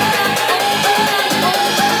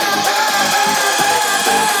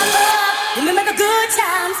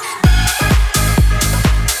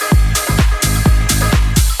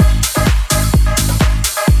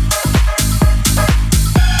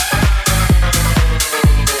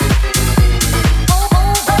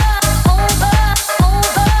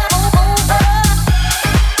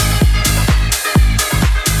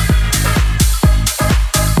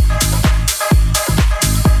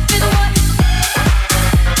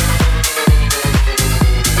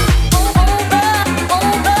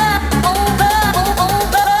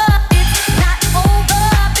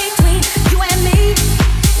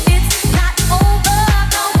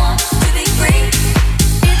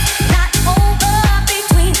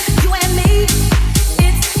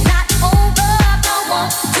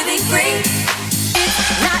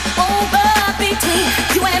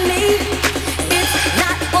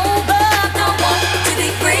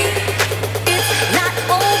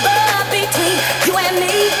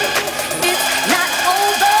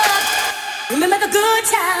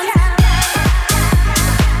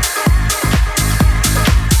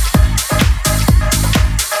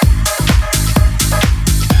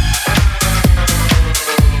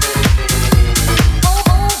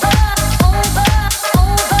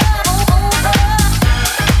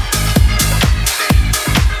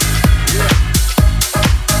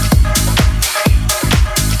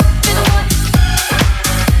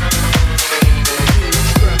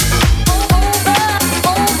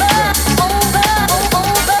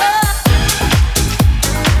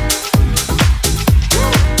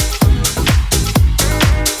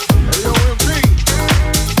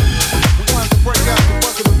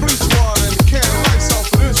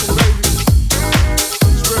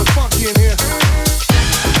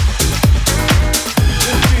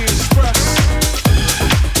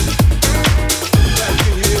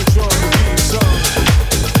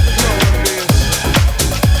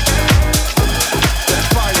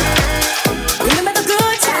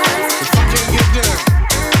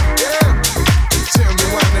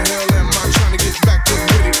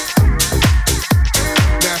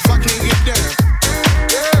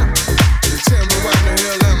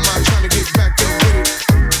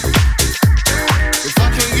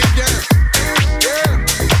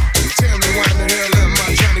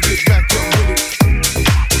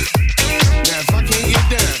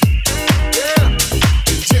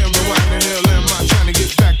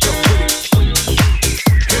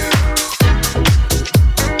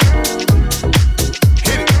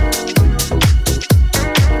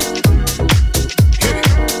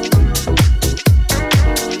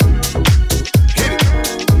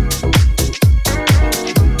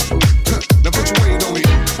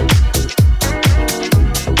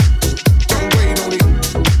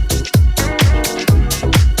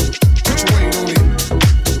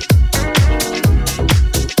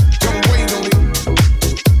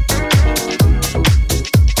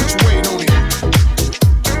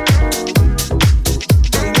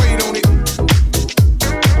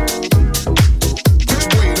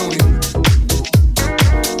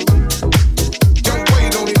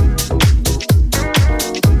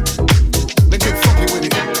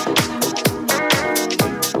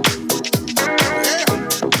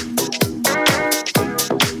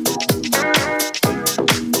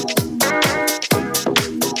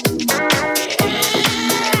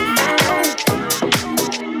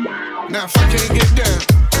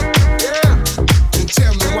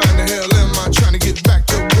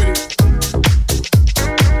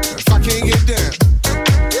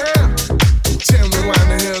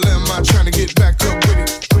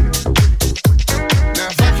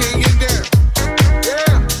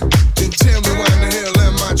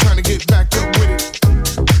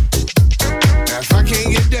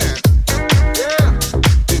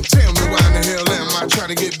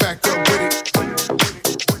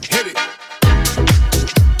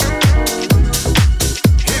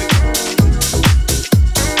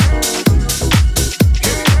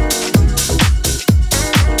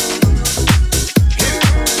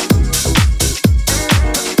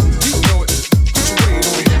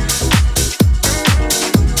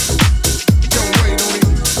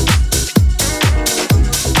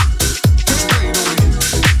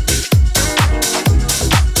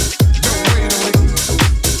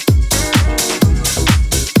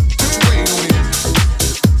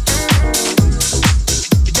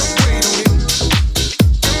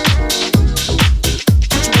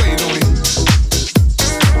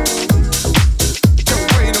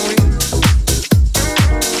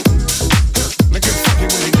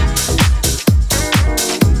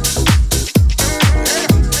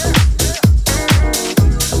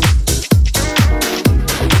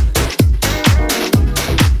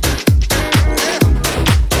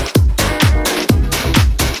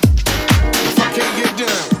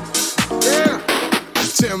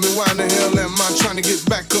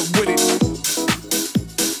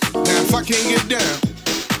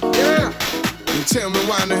 Tell me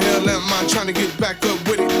why in the hell am I trying to get back up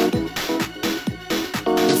with it?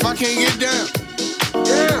 If I can't get down,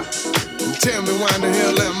 yeah. Tell me why in the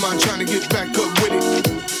hell am I trying to get back up with it?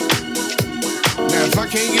 Now if I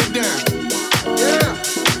can't get down, yeah.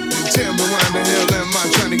 Tell me why in the hell am I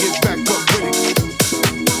trying to get back up with it?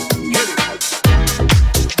 Hit it.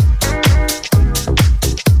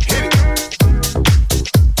 Hit it.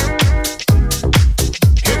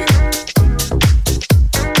 Hit it.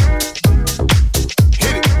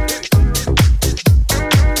 Hit it.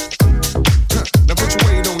 Huh. Now put your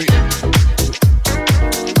weight on it.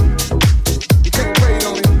 You can't wait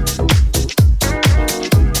on it.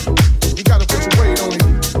 You gotta put your weight on it.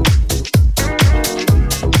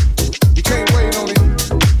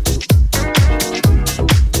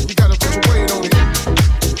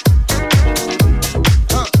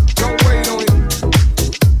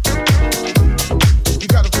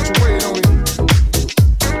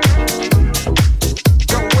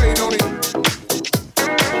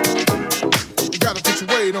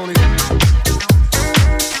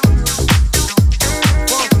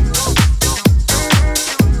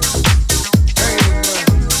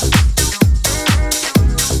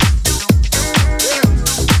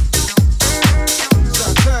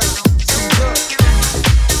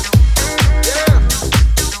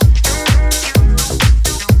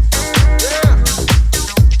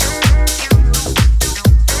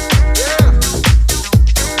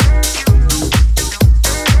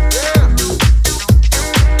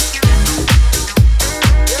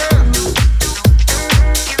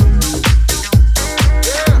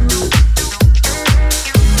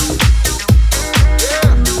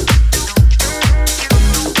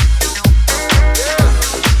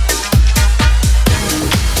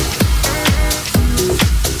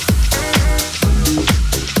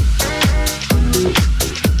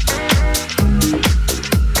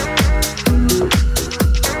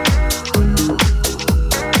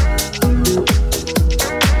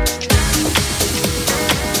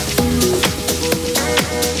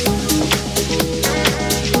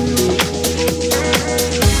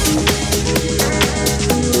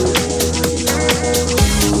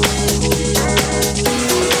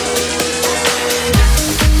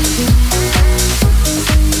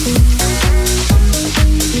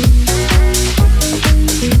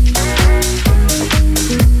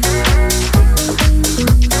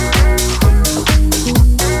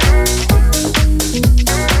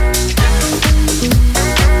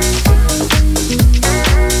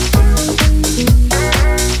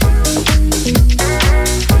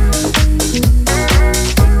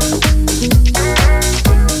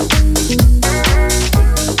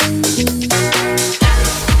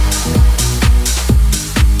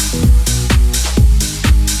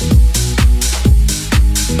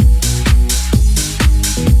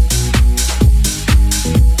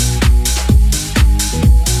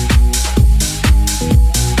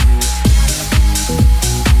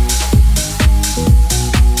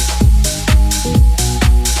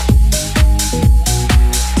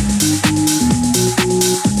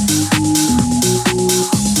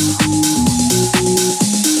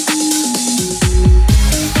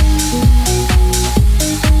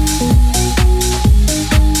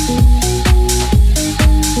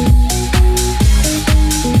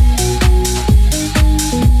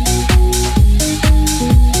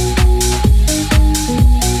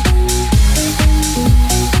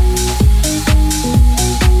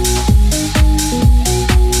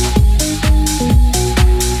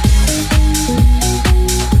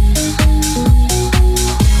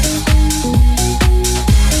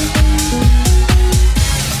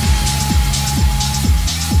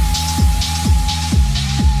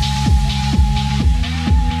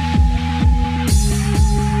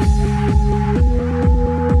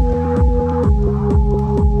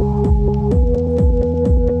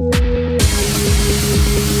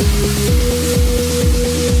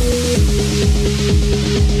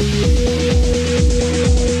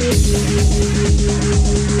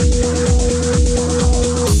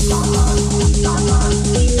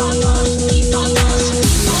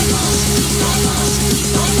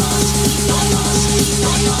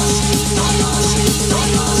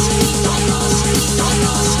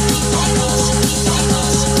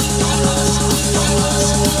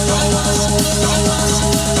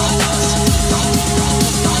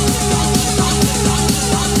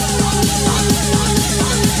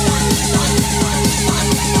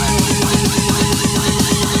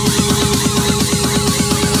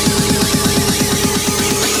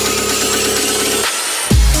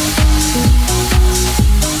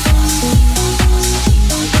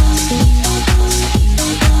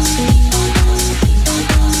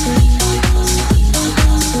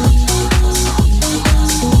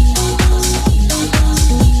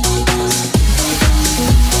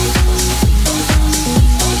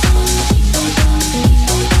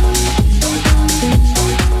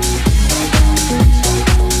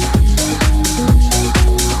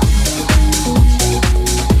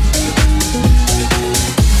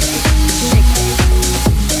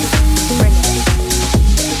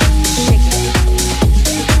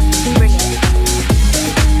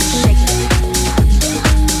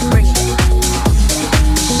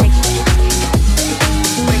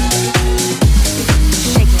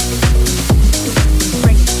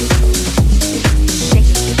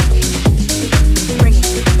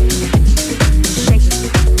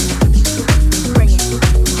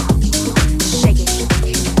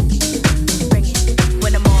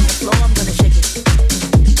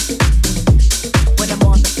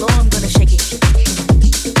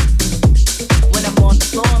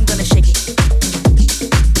 gonna shake it.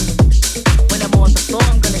 When I'm on the floor,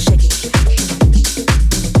 I'm gonna shake it.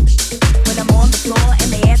 When I'm on the floor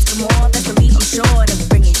and they ask for more, best believe I'm sure to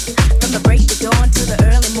bring it. From the break of dawn to the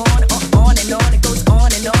early morn, on and on, it goes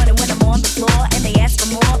on and on. And when I'm on the floor and they ask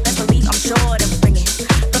for more, best believe I'm sure to bring it.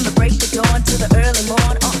 From the break of dawn to the early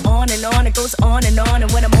morn, on and on, it goes on and on.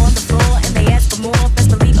 And when I'm on the floor and they ask for more,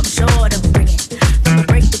 best believe I'm sure to bring it. From the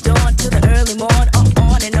break of dawn to the early morn,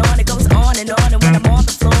 on and on, it goes on and on. And when I'm on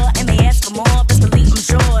the floor and they ask for more, best believe I'm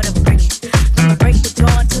sure to bring it. From the break of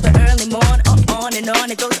dawn to the early morn, on and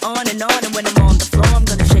on, it goes on and on. And when I'm on the floor, I'm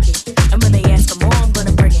gonna shake it. And when they ask for more, I'm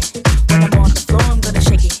gonna bring it. When I'm on the floor, I'm gonna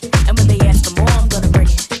shake it. And when they ask for more, I'm gonna bring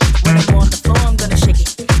it. When I'm on the floor, I'm gonna shake it.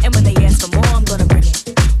 And when they ask for more, I'm gonna bring it.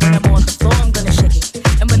 When I'm on the floor, I'm gonna shake it.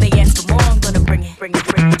 And when they ask for more, I'm gonna bring it. Bring it,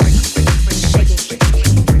 bring it, bring it, bring it, bring it, shake it.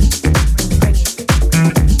 Bring it, shake it. Bring it,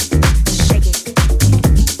 shake it.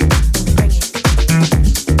 Bring it, shake it. Bring it.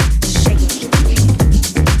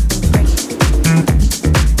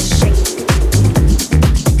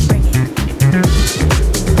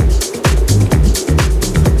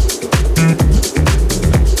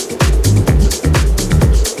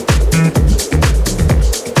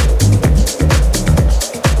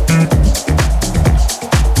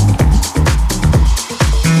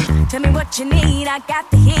 Tell me what you need, I got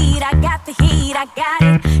the heat, I got the heat, I got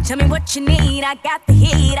it. Tell me what you need, I got the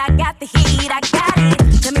heat, I got the heat, I got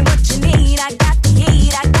it. Tell me what you need, I got the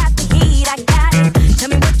heat, I got the heat, I got it. Tell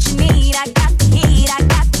me what you need, I got the heat, I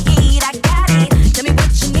got the heat, I got it. Tell me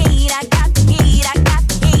what you need, I got the heat, I got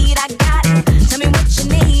the heat, I got it. Tell me what you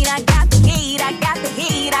need, I got the heat, I got the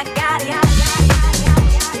heat, I got it.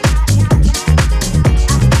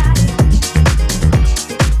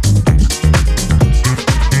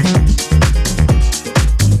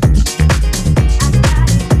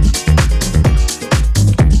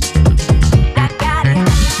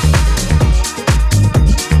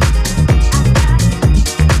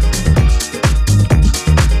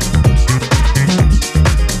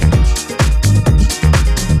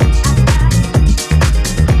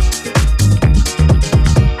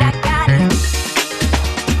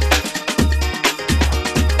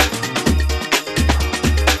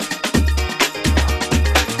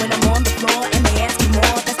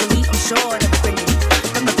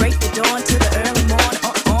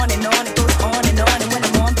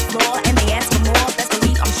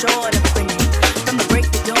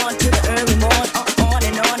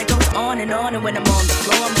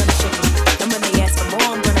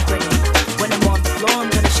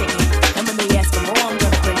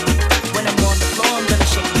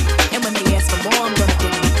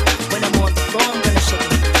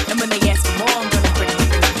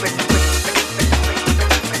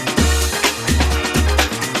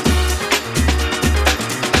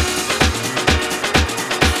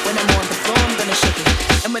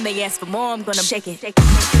 Ask for more, I'm gonna shake it. Shake it.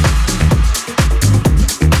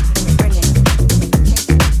 Bring it.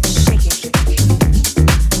 Shake it.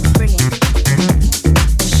 Bring it.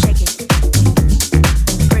 Shake it.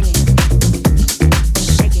 Bring it.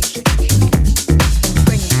 Shake it.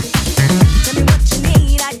 Bring it. Tell me what you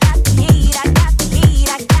need, I got the heat, I got the heat,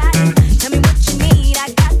 I got it. Tell me what you need, I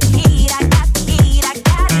got the heat, I got the heat, I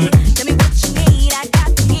got it. Tell me what you need, I got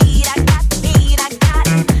the heat, I got the heat, I got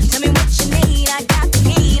it. Tell me what you need, I got the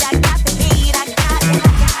heat, I got the heat, I got it.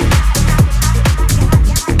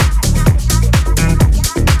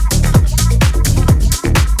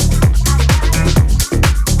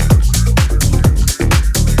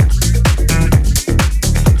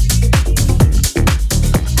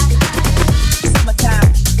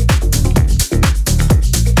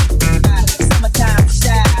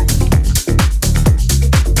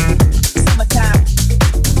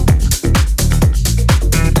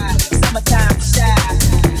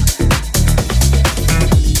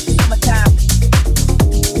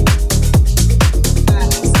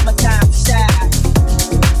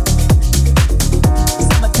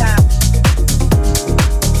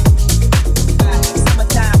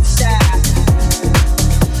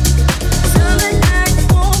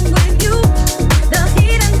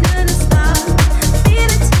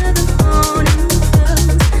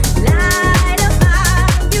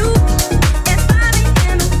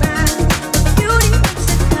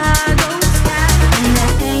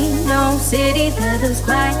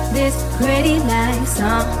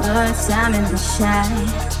 Summertime in the shine.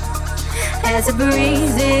 As the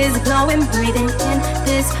breeze is blowing, breathing in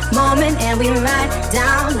this moment, and we ride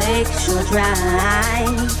down Lakeshore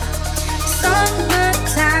Drive.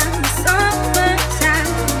 Summertime, summertime,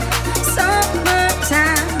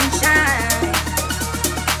 summertime shine.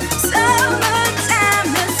 Summertime,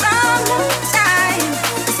 the summertime.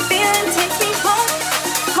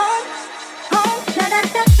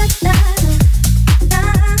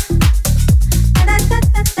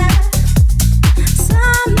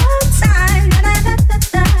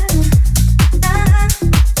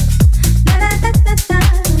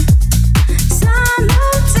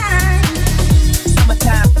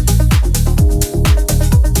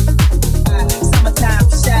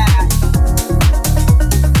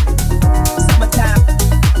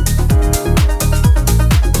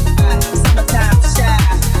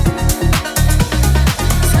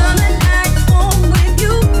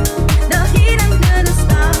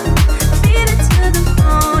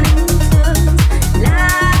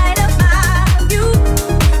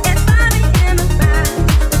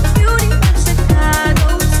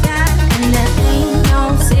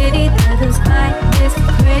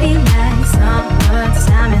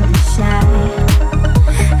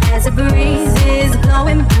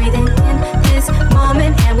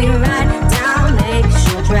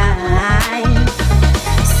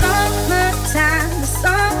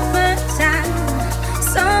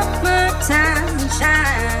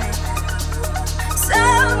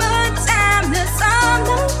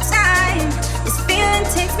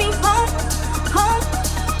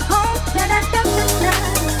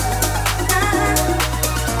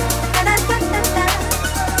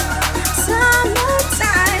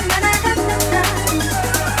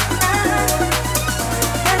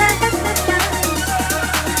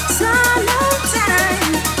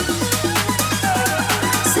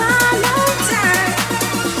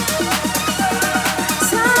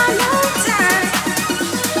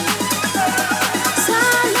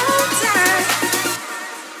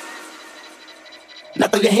 Now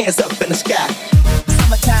throw your hands up in the sky.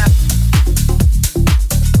 Summertime.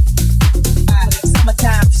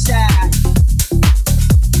 Summertime shy.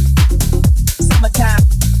 Summertime.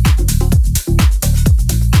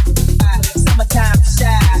 Summertime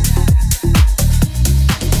shy.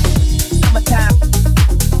 Summertime.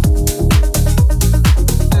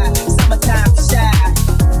 Summertime shy.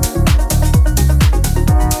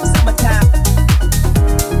 Summertime.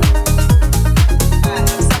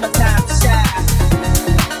 Summertime shy.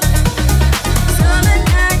 Summer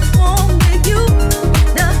nights warm with you,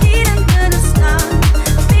 the heat under the stars,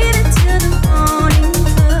 feel it till the morning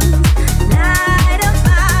comes. Light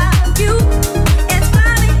above you, it's 5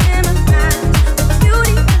 a.m. and rise, the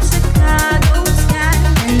beauty of Chicago sky.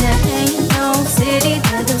 And there ain't no city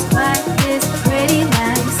that is quite this pretty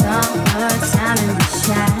like summertime in the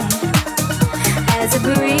shine. As the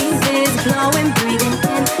breeze is blowing, breathing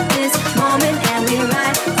in this moment, and we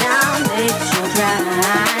ride down Lakeshore Drive.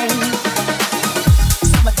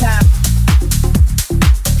 Summertime.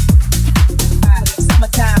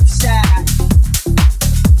 Summertime shy.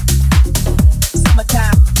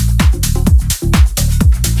 Summertime.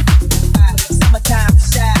 Summertime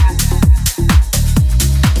shy.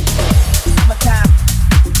 Summertime.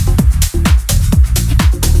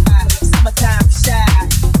 Summertime shy.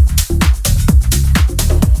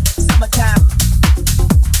 Summertime.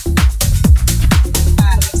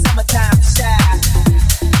 Summertime shy.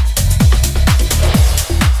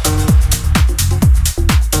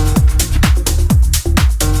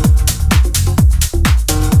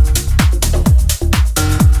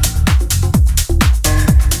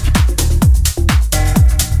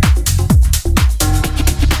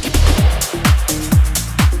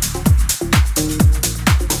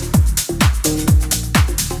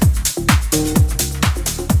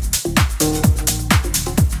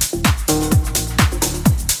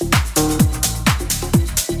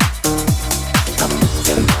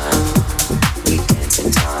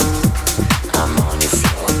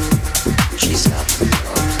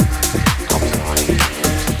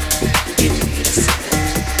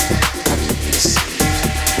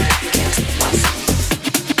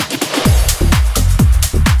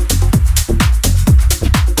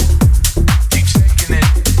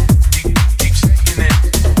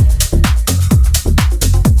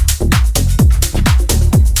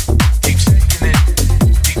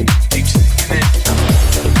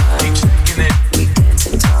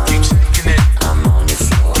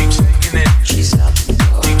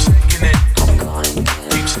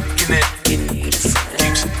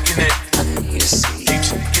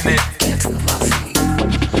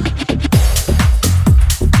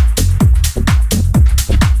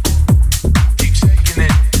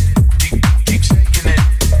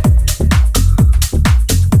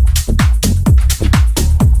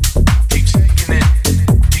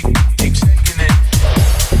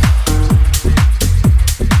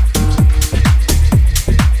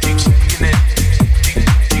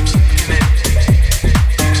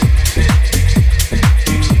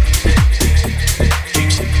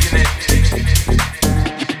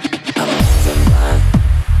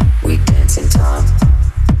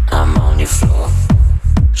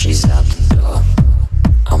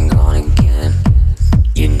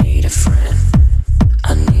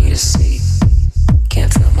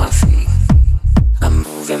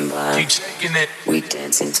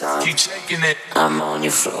 I'm on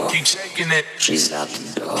your floor. Keep shaking it. She's out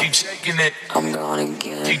the door. Keep shaking it. I'm gone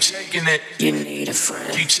again. Keep shaking it. You need a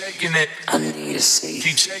friend. Keep shaking it. I need a seat.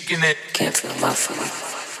 Keep shaking it. Can't feel my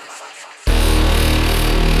feet.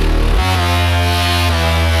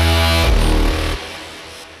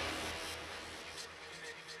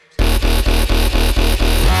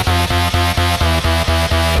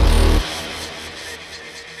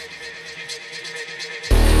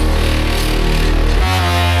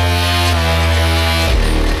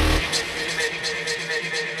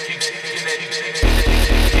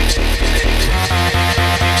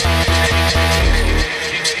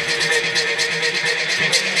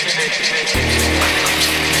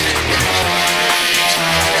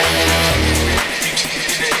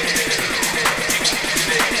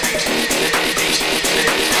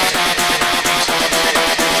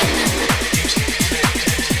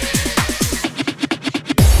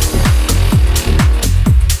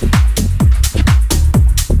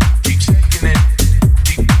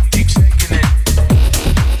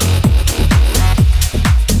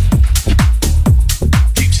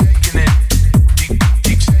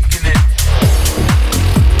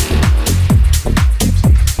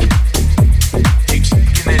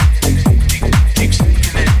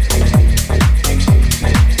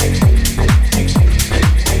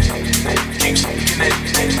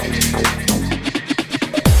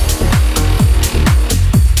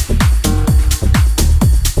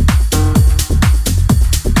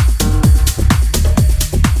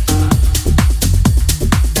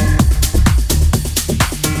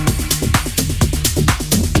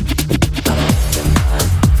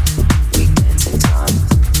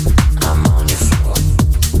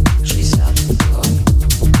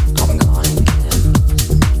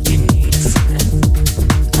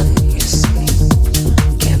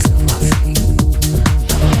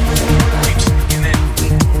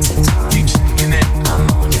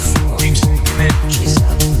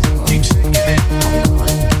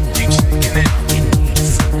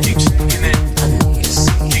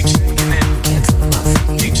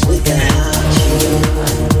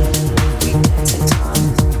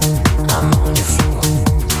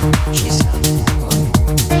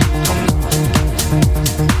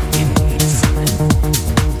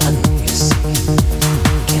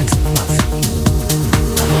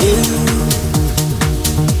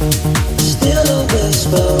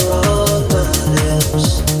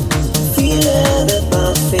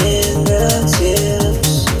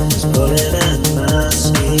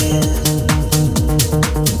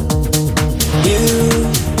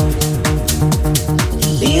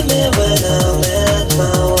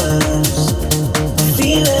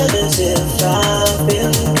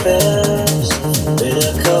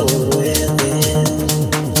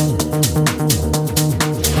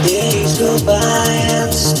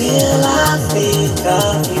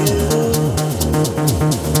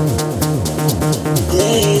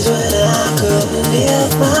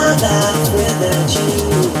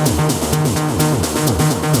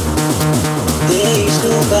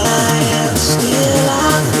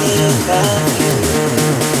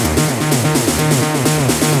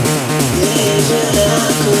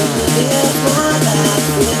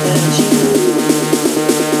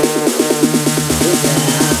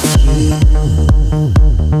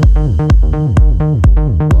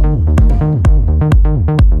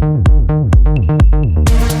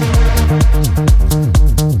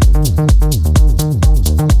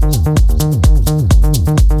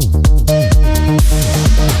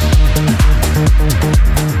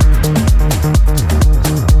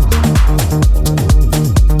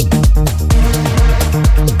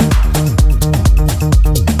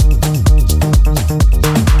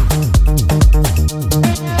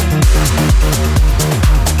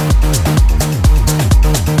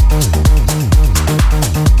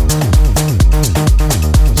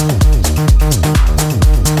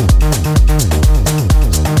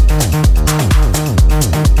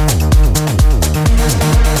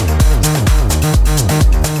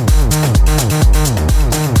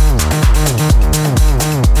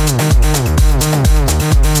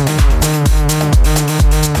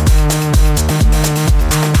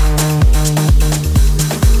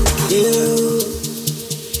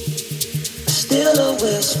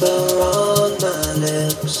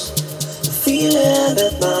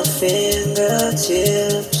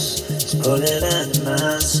 pulling at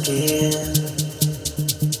my skin.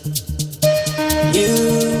 You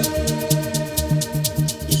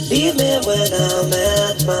leave me when I'm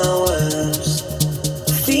at my worst,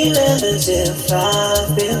 feeling as if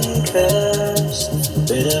I've been cursed,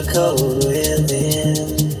 bitter cold within.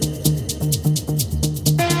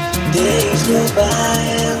 Days go by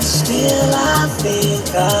and still I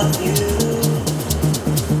think of you.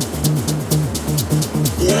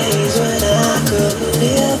 Days when I couldn't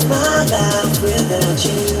live my life without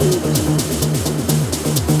you.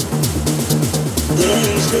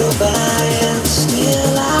 Days go by and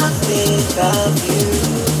still I think of you.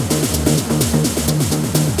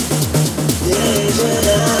 Days when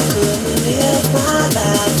I couldn't live my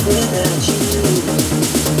life without you.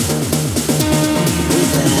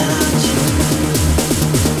 Without you.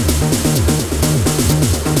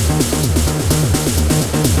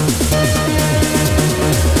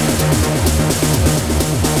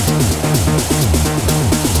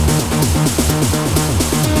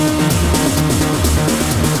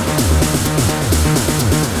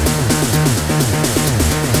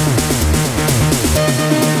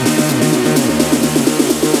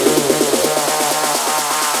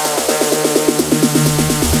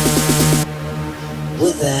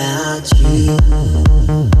 Without you.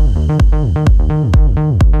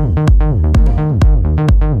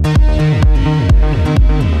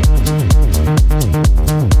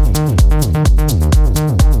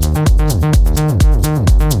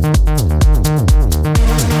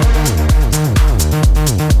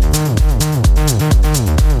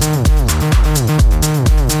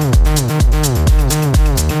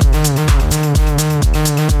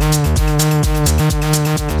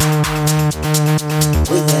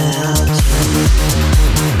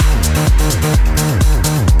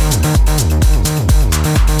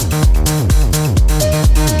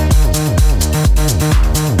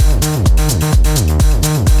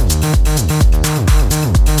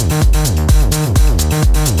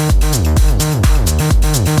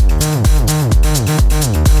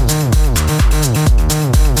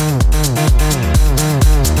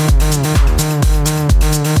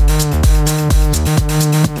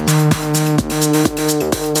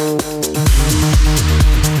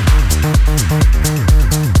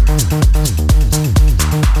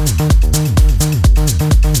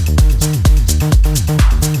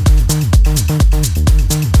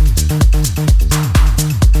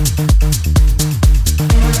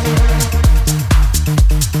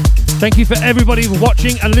 Thank you for everybody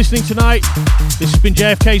watching and listening tonight. This has been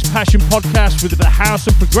JFK's Passion Podcast with the House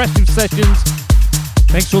and Progressive Sessions.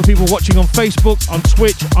 Thanks to all the people watching on Facebook, on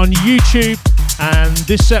Twitch, on YouTube. And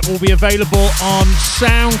this set will be available on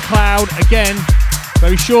SoundCloud again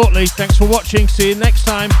very shortly. Thanks for watching. See you next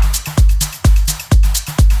time.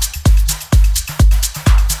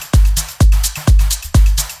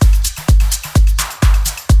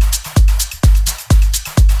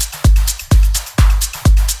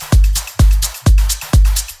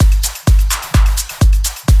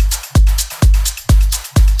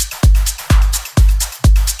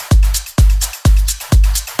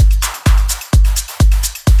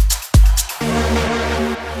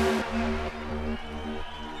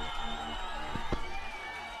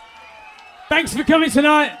 Thanks for coming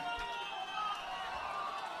tonight.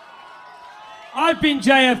 I've been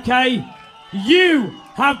JFK. You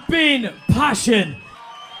have been Passion.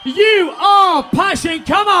 You are Passion.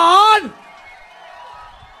 Come on!